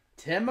McGraw.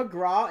 Tim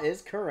McGraw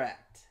is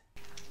correct.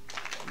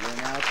 You're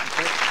now at the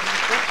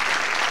 13th.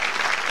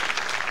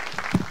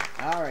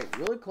 All right,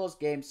 really close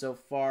game so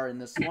far in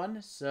this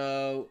one.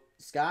 So,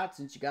 Scott,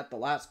 since you got the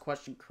last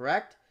question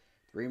correct,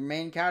 3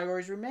 remaining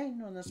categories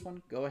remain on this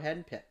one. Go ahead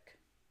and pick.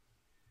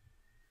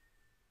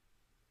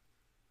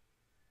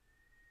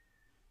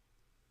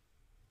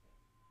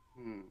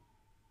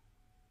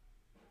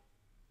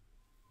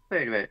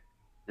 Wait a minute.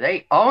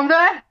 They own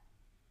that?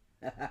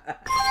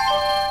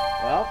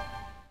 Well,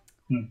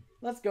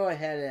 let's go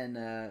ahead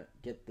and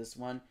get this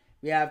one.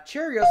 We have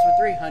Cheerios for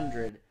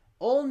 300,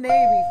 Old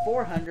Navy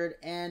 400,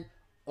 and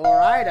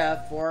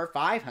Ore-Ida for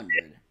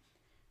 500.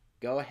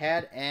 Go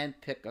ahead and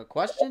pick a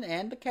question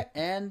and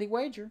the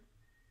wager.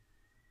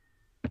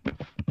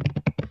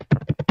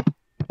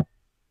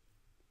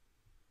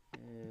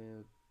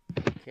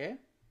 Okay.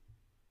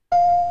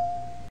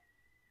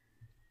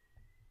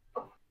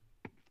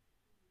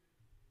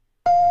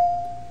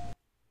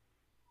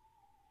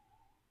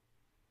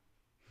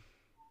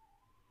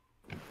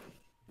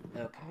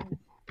 Okay.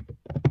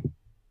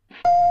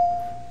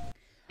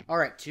 All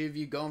right, 2 of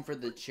you going for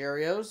the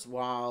Cheerios,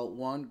 while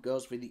 1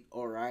 goes for the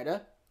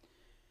Ore-Ida.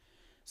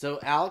 So,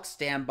 Alex,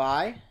 stand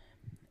by.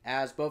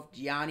 As both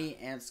Gianni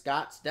and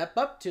Scott step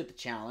up to the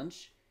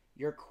challenge,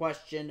 your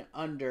question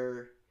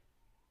under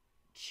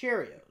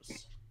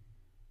Cheerios.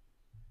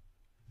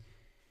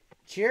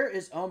 Cheer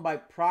is owned by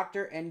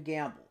Procter &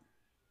 Gamble.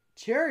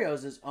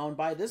 Cheerios is owned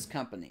by this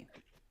company.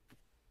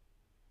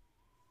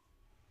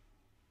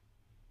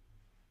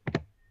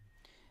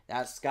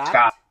 That's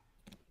Scott.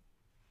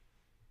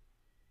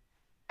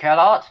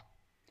 Kellogg's.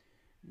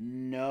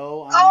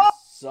 No, I'm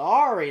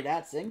sorry.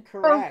 That's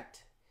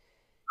incorrect.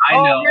 I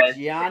know it.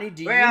 Gianni,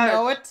 do you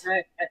know it?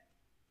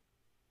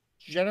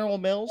 General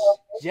Mills.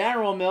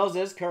 General Mills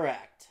is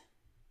correct.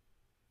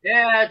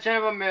 Yeah,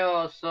 General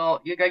Mills.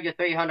 So you got your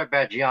 300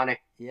 back, Gianni.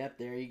 Yep,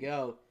 there you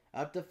go.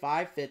 Up to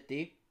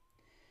 550.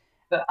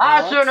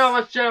 I should know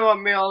what's General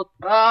Mills.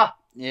 What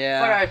did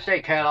Yeah. I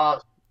say,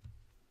 Kellogg's?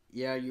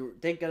 Yeah, you were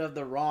thinking of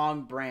the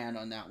wrong brand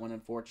on that one,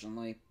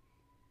 unfortunately.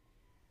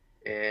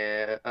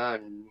 Yeah,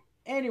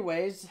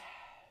 Anyways,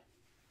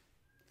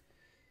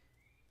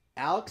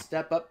 Alex,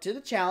 step up to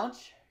the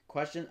challenge.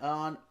 Question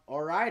on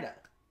Ore-Ida.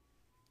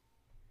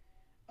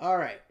 All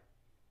right.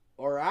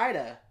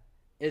 Ore-Ida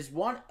is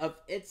one of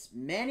its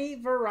many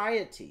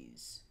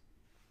varieties.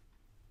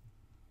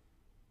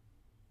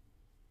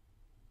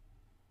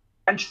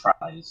 French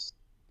fries.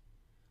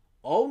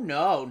 Oh,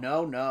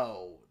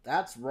 no.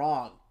 That's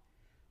wrong.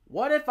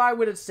 What if I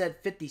would have said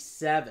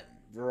 57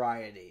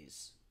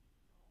 varieties?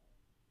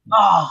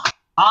 Oh,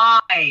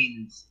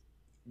 Heinz.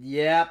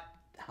 Yep,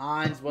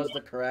 Heinz was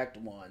the correct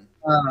one.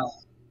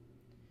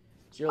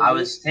 I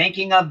was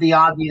thinking of the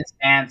obvious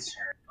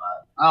answer,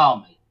 but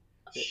oh my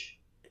gosh.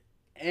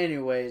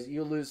 Anyways,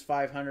 you lose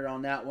 500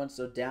 on that one,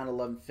 so down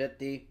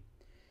 1150.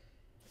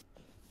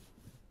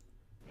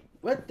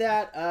 With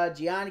that,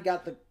 Gianni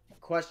got the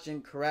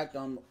question correct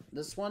on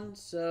this one.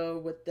 So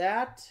with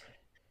that,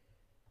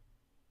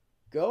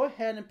 go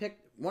ahead and pick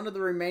one of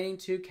the remaining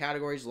 2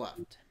 categories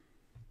left.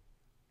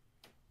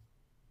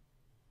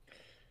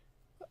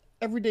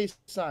 Everyday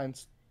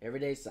signs.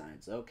 Everyday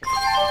signs. Okay.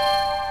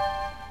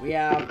 We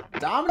have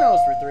Domino's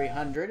for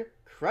 300,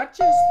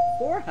 Crutches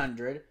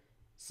 400,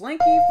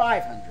 Slinky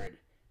 500.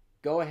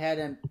 Go ahead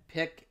and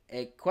pick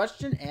a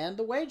question and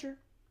the wager.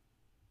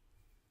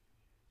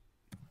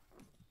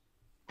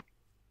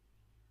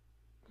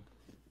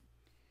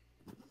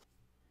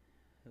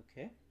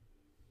 Okay.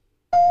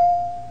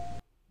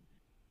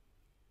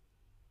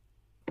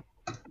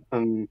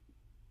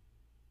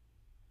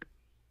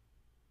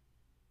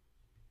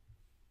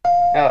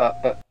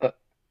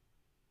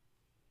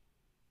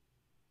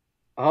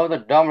 Oh, the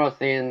Domino's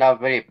thing is not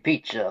very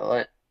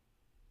pizza.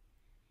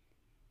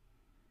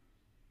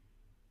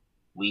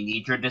 We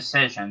need your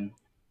decision.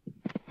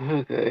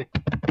 Okay.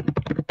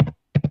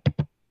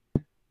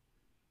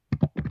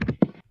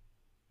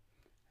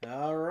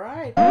 All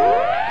right.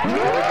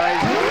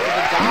 Everybody's ready for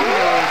the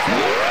Domino's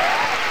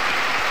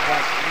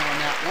question on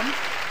that one.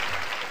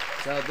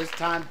 So this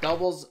time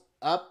doubles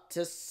up to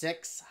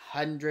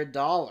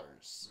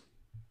 $600.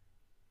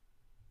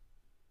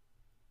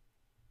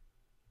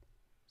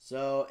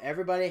 So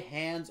everybody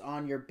hands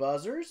on your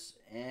buzzers,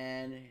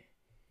 and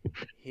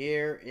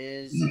here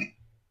is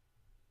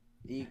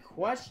the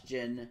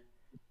question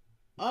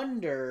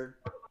under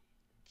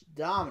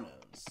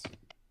Domino's.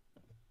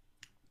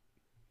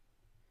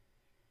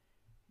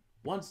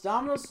 Once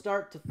dominoes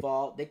start to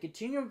fall, they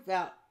continue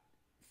without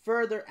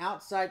further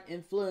outside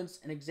influence.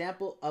 An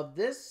example of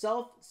this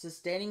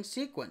self-sustaining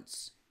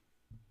sequence.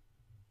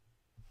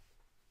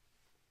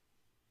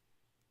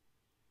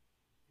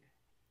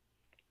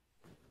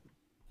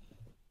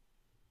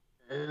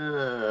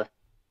 Ugh.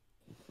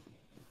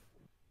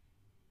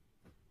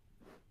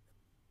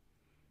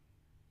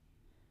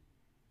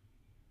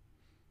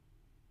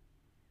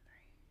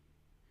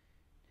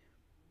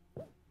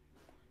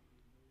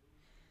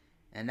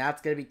 And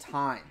that's going to be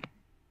time.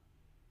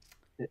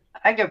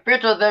 I can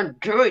picture them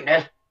doing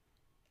it.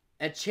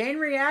 A chain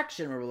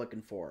reaction we're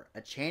looking for. A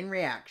chain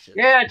reaction.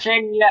 Yeah,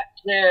 chain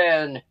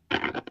reaction.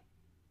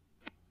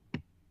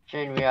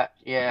 Chain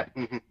reaction, yeah.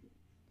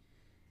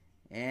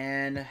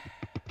 And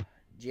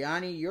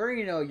Gianni, you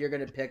already know you're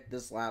going to pick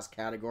this last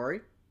category.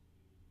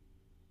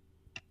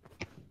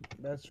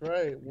 That's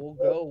right. We'll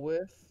go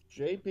with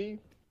JP.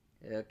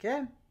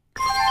 Okay.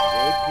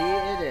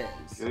 JP it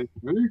is.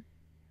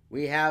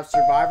 We have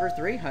Survivor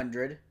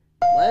 300,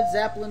 Led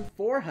Zeppelin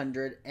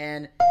 400,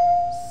 and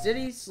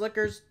City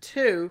Slickers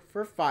 2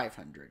 for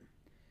 500.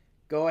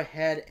 Go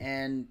ahead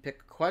and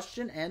pick a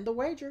question and the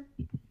wager.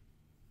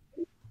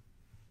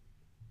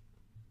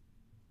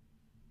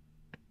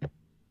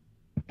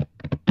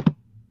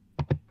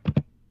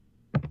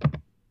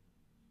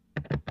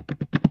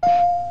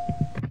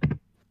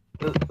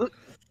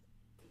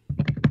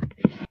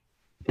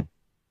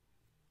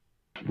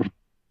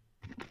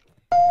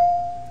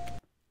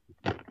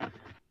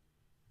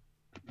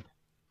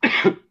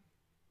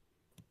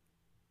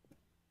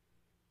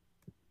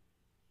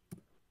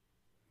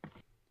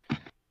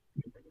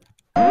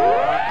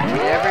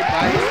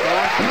 Everybody's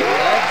going for the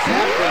Led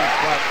Zeppelin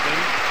question.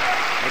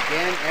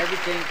 Again,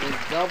 everything is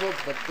doubled,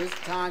 but this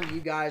time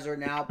you guys are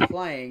now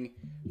playing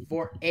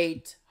for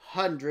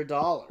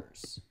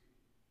 $800.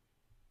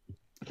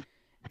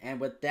 And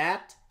with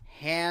that,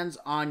 hands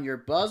on your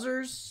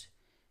buzzers.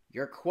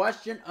 Your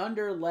question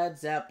under Led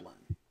Zeppelin.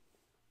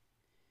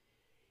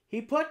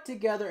 He put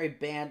together a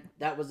band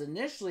that was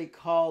initially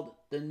called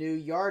the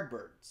New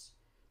Yardbirds.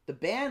 The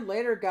band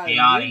later got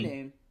a new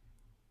name.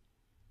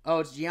 Oh,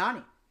 it's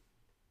Gianni.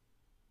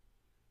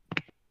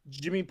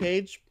 Jimmy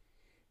Page.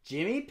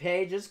 Jimmy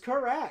Page is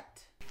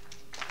correct.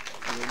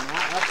 You're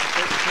now up to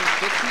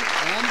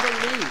 1350 and the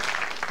lead.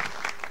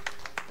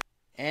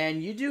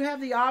 And you do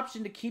have the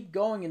option to keep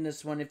going in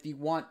this one if you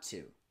want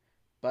to.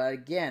 But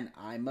again,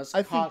 I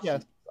think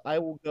yes. I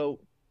will go.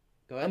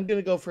 Go ahead. I'm going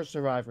to go for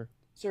Survivor.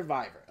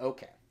 Survivor.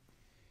 Okay.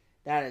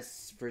 That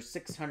is for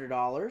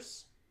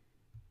 $600.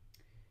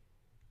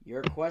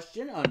 Your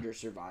question under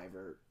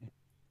Survivor.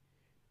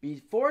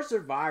 Before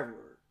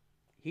Survivor,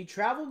 he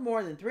traveled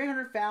more than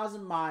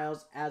 300,000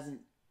 miles as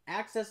an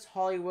Access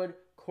Hollywood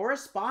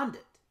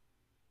correspondent.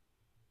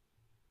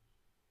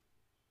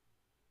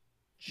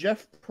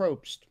 Jeff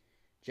Probst.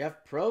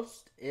 Jeff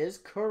Probst is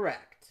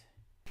correct.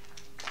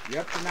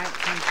 You're up to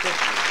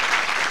 1950.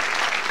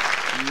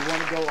 Do you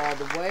want to go all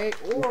the way,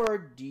 or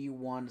do you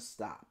want to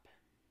stop?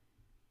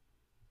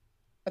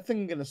 I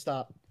think I'm going to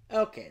stop.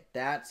 Okay,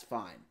 that's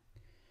fine.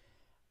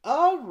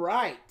 All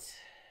right.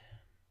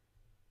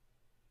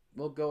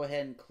 We'll go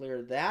ahead and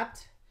clear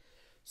that.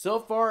 So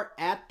far,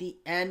 at the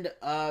end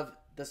of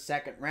the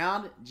second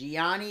round,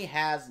 Gianni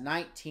has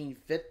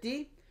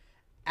 1950,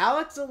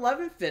 Alex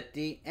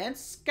 1150, and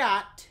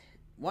Scott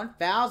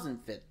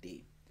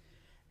 1050.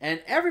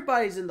 And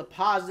everybody's in the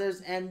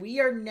positives, and we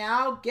are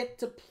now get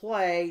to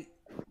play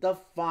the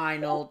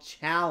final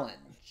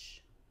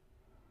challenge.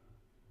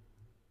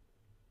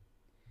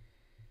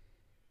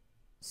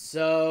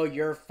 So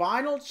your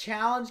final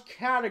challenge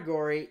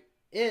category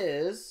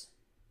is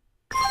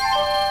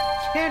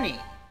Kenny.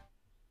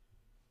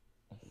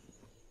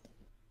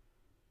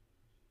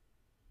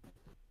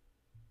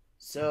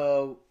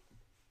 So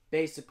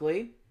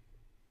basically,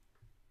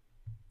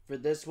 for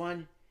this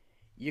one,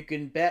 you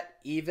can bet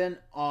even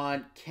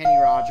on Kenny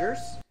Rogers.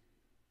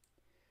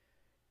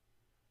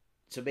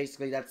 So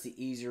basically, that's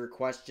the easier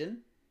question.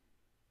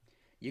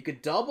 You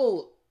could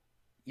double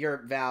your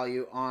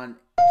value on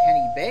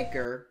Kenny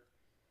Baker.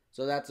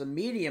 So that's a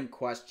medium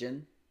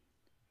question.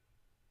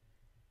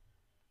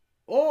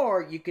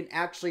 Or you can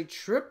actually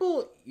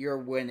triple your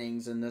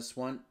winnings in this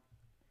one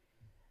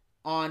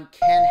on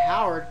Ken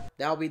Howard.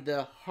 That'll be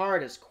the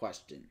hardest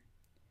question.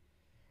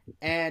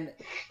 And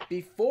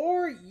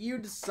before you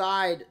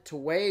decide to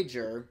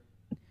wager,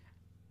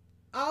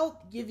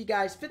 I'll give you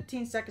guys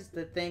 15 seconds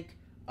to think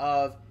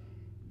of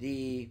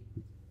the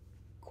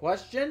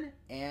question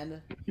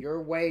and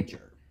your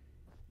wager.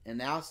 And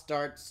that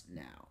starts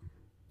now.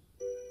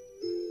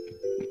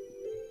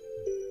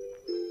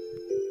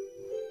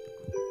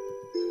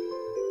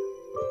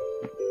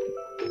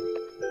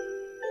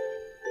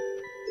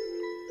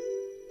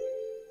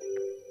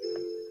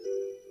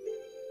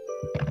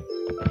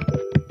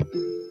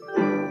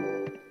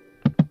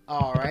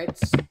 All right,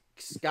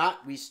 Scott,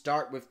 we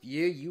start with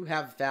you. You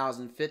have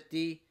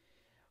 1,050.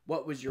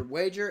 What was your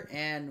wager,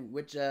 and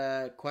which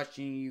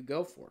question you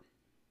go for?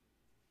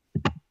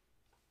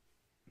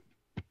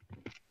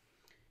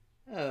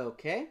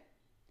 Okay.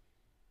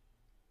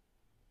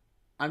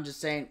 I'm just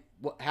saying,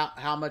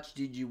 how much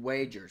did you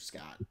wager,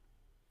 Scott?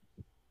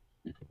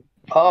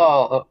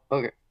 Oh,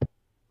 okay.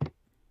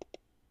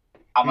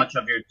 How much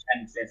of your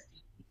 1050?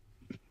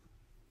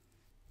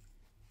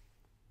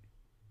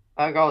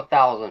 I go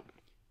 1,000.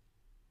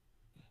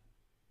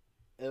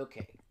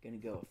 Okay, gonna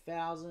go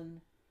 1,000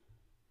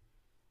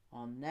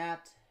 on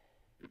that.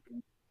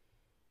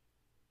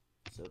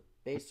 So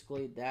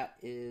basically, that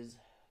is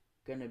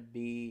gonna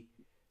be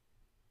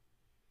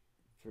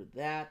for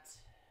that.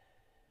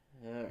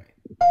 All right.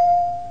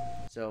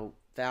 So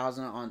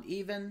 1,000 on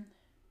even.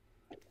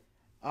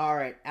 All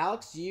right,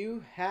 Alex,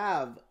 you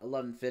have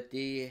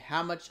 1150.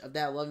 How much of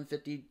that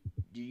 1150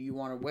 do you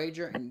want to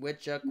wager, and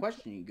which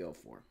question you go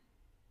for?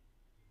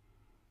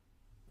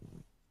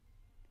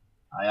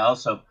 I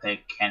also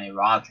picked Kenny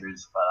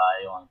Rogers, but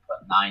I only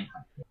put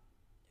 900.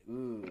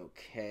 Ooh,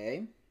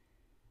 okay.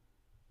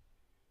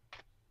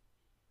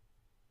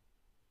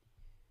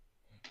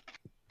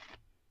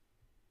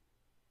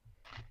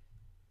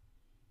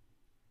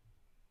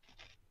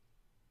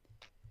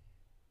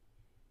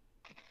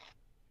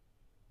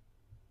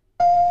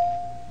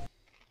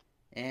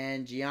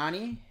 And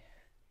Gianni,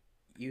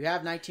 you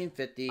have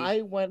 1950.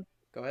 Go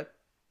ahead.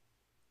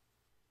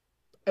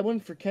 I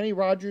went for Kenny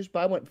Rogers, but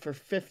I went for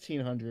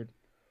 1,500.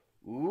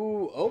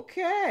 Ooh,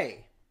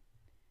 okay.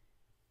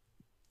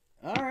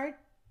 All right.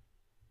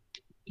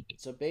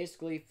 So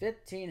basically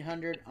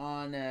 1,500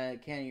 on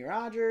Kenny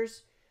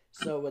Rogers.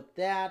 So with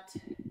that,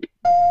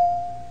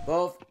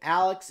 both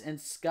Alex and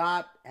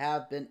Scott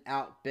have been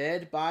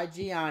outbid by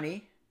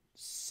Gianni.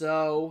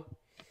 So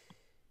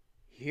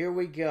here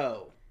we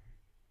go.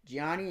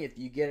 Gianni, if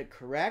you get it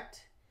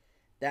correct,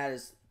 that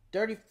is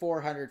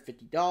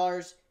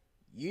 $3,450.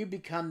 You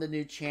become the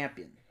new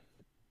champion.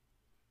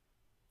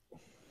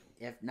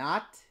 If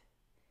not,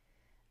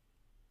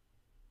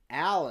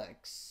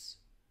 Alex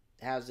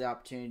has the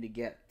opportunity to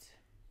get it.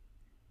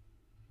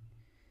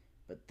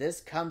 But this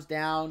comes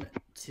down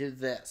to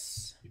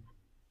this.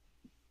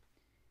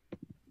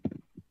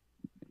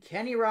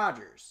 Kenny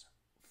Rogers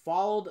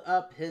followed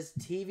up his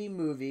TV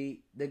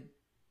movie, The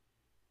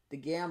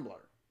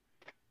Gambler,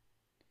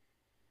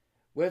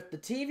 with the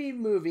TV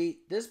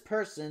movie This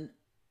Person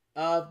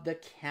of the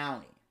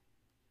County.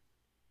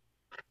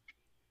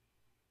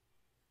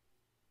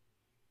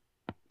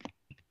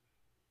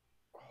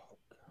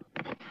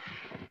 Can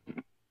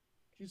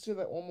you say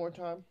that one more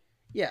time?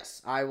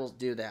 Yes, I will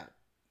do that,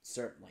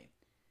 certainly.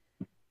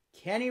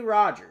 Kenny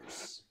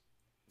Rogers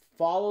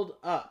followed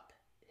up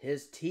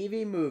his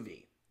TV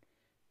movie,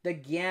 The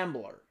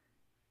Gambler,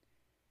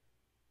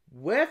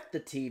 with the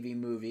TV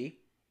movie,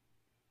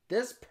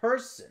 This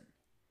Person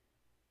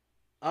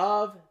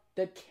of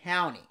the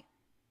County.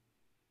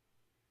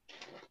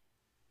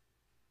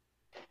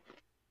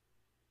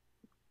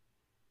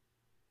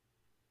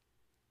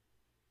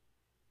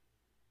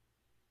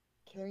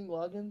 Kenny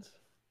Loggins?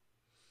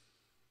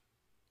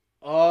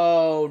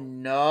 Oh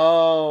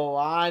no,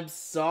 I'm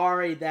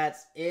sorry,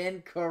 that's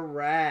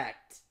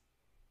incorrect.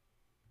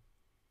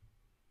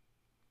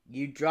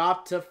 You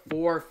dropped to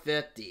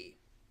 450.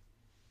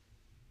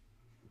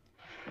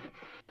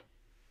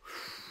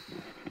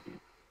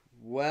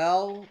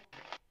 Well,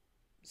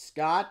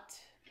 Scott,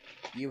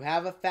 you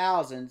have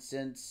 1,000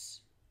 since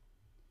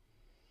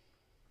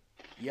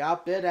you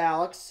outbid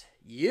Alex.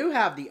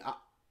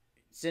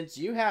 Since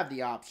you have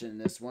the option in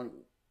this one.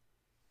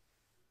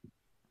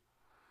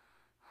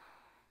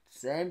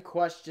 Same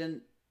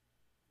question.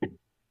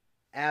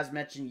 As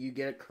mentioned, you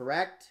get it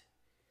correct.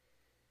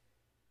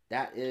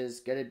 That is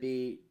going to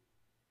be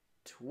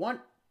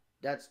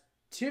that's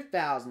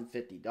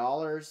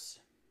 $2,050.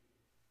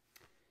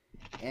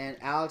 And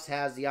Alex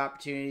has the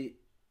opportunity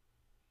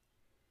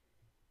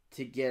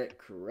to get it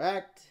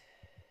correct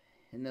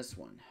in this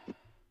one. If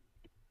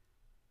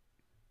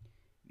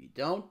you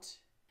don't,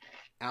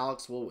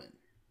 Alex will win.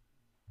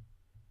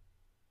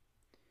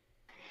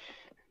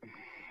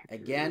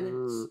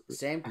 Again,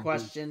 same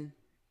question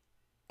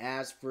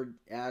as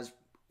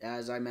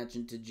I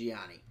mentioned to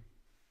Gianni.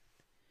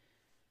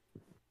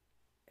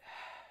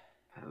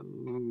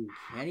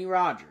 Kenny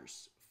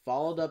Rogers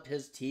followed up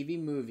his TV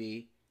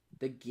movie,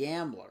 The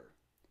Gambler,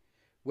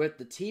 with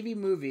the TV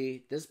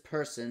movie This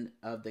Person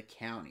of the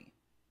County.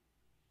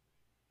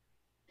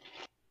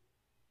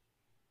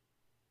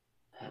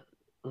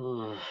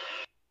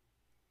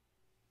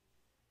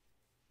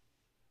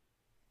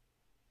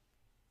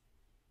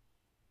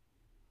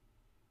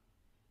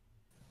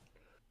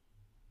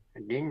 I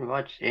didn't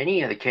watch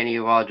any of the Kenny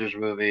Rogers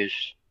movies.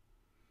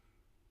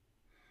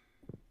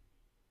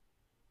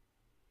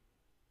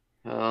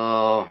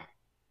 Oh.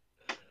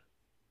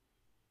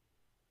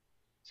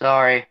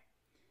 Sorry.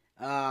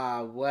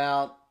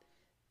 Well,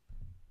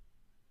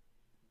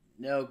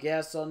 no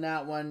guess on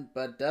that one,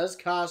 but does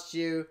cost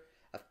you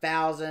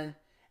 1,000.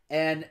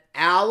 And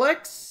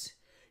Alex,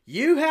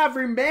 you have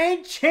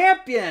remained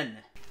champion.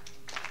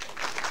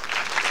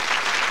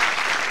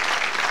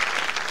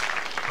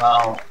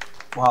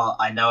 Well,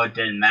 I know it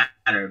didn't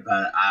matter,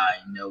 but I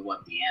know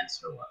what the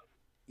answer was.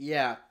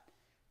 Yeah,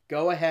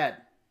 go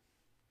ahead.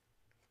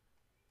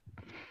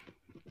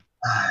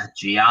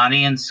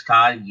 Gianni and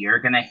Scott, you're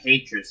gonna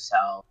hate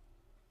yourself.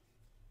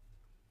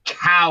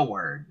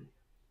 Coward.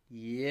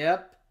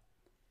 Yep.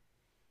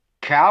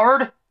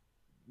 Coward?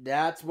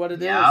 That's what it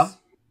Yeah. is.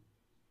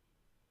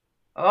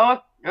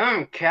 Oh,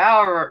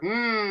 coward.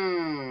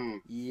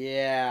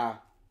 Yeah.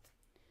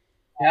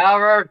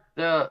 Coward,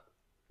 the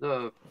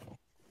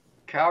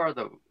Coward,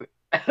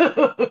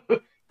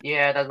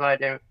 yeah, that's why I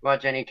didn't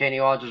watch any Kenny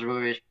Rogers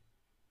movies.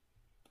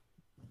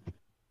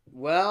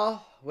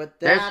 Well, with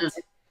that,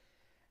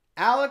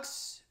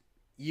 Alex,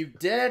 you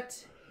did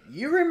it.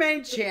 You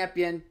remain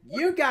champion.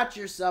 You got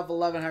yourself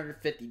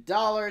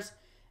 $1,150.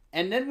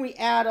 And then we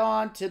add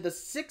on to the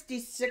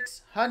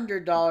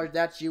 $6,600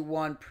 that you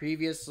won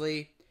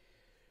previously.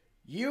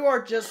 You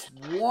are just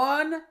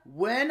one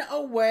win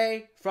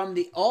away from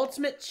the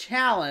Ultimate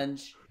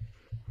Challenge.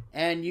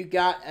 And you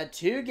got a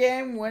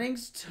 2-game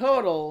winnings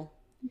total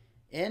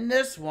in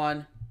this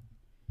one.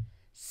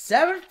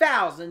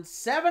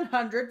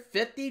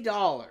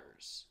 $7,750.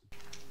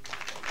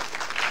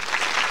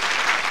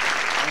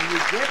 And you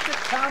get to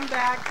come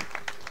back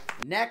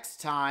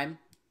next time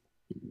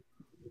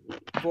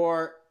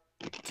for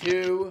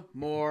 2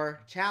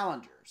 more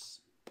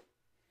challengers.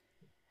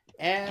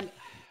 And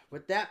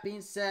with that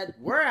being said,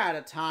 we're out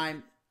of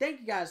time. Thank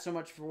you guys so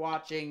much for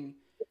watching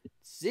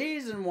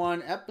Season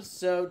 1,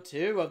 Episode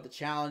 2 of The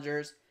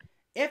Challengers.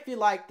 If you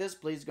like this,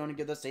 please go and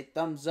give us a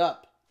thumbs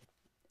up.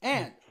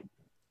 And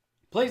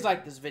please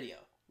like this video.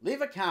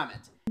 Leave a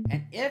comment.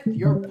 And if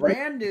you're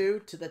brand new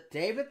to the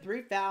David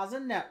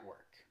 3000 Network,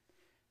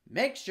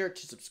 make sure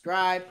to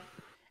subscribe.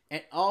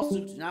 And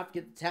also do not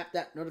forget to tap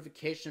that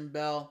notification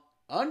bell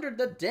under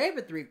the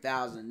David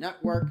 3000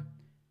 Network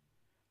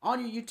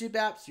on your YouTube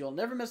app so you'll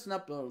never miss an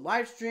upload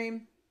live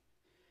stream.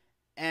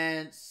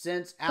 And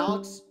since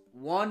Alex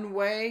won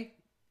way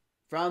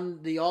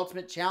from the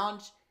Ultimate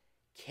Challenge,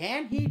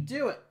 can he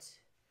do it?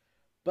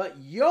 But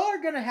you're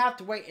going to have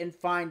to wait and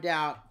find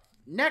out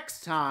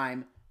next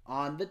time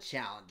on The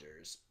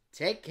Challengers.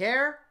 Take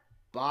care.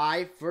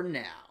 Bye for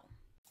now.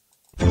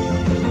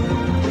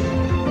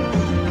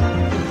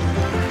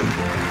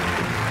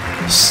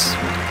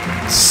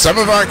 Some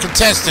of our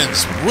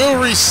contestants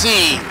will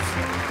receive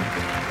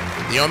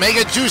the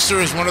Omega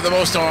Juicer. Is one of the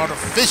most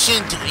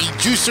efficient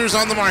juicers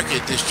on the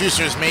market. This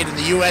juicer is made in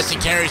the U.S. and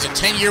carries a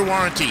 10-year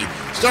warranty.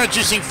 Start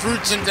juicing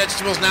fruits and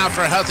vegetables now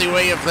for a healthy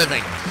way of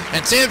living.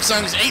 And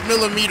Samsung's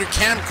 8mm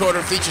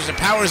camcorder features a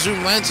power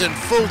zoom lens and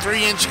full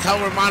 3-inch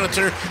color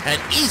monitor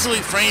and easily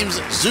frames,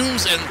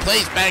 zooms, and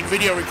plays back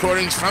video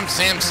recordings from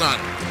Samsung.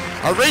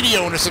 A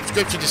radio and a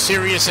subscription to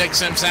Sirius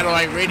XM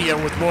satellite radio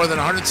with more than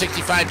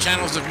 165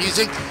 channels of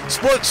music,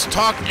 sports,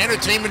 talk,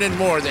 entertainment, and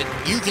more that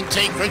you can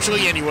take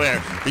virtually anywhere.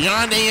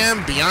 Beyond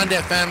AM, beyond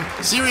FM,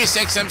 Sirius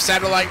XM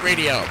satellite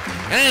radio.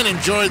 And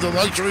enjoy the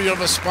luxury of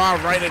a spa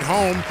right at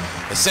home.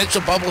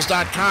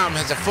 EssentialBubbles.com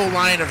has a full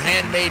line of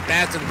handmade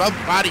bath and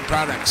body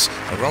products.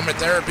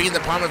 Aromatherapy in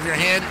the palm of your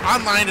hand.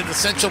 Online at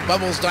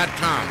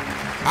EssentialBubbles.com.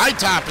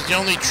 iTop is the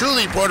only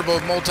truly portable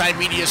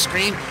multimedia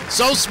screen,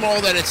 so small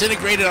that it's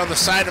integrated on the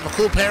side of a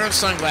cool pair of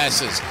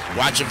sunglasses.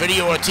 Watch a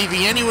video or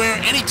TV anywhere,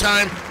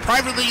 anytime,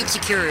 privately and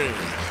securely.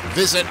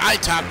 Visit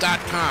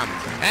iTop.com.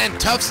 And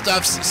Tough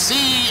Stuff's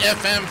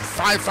CFM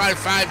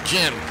 555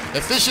 gym.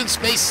 Efficient,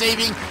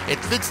 space-saving, it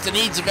fits the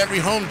needs of every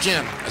home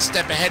gym. A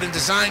step ahead in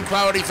design,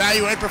 quality,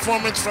 value, and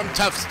performance from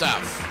Tough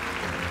Stuff.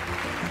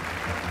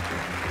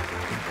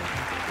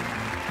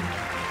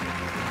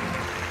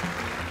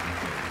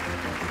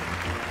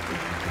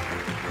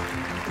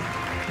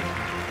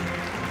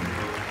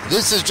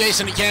 This is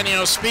Jason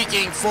DeCanio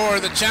speaking for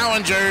The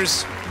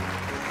Challengers,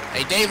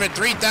 a David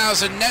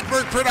 3000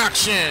 Network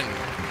production.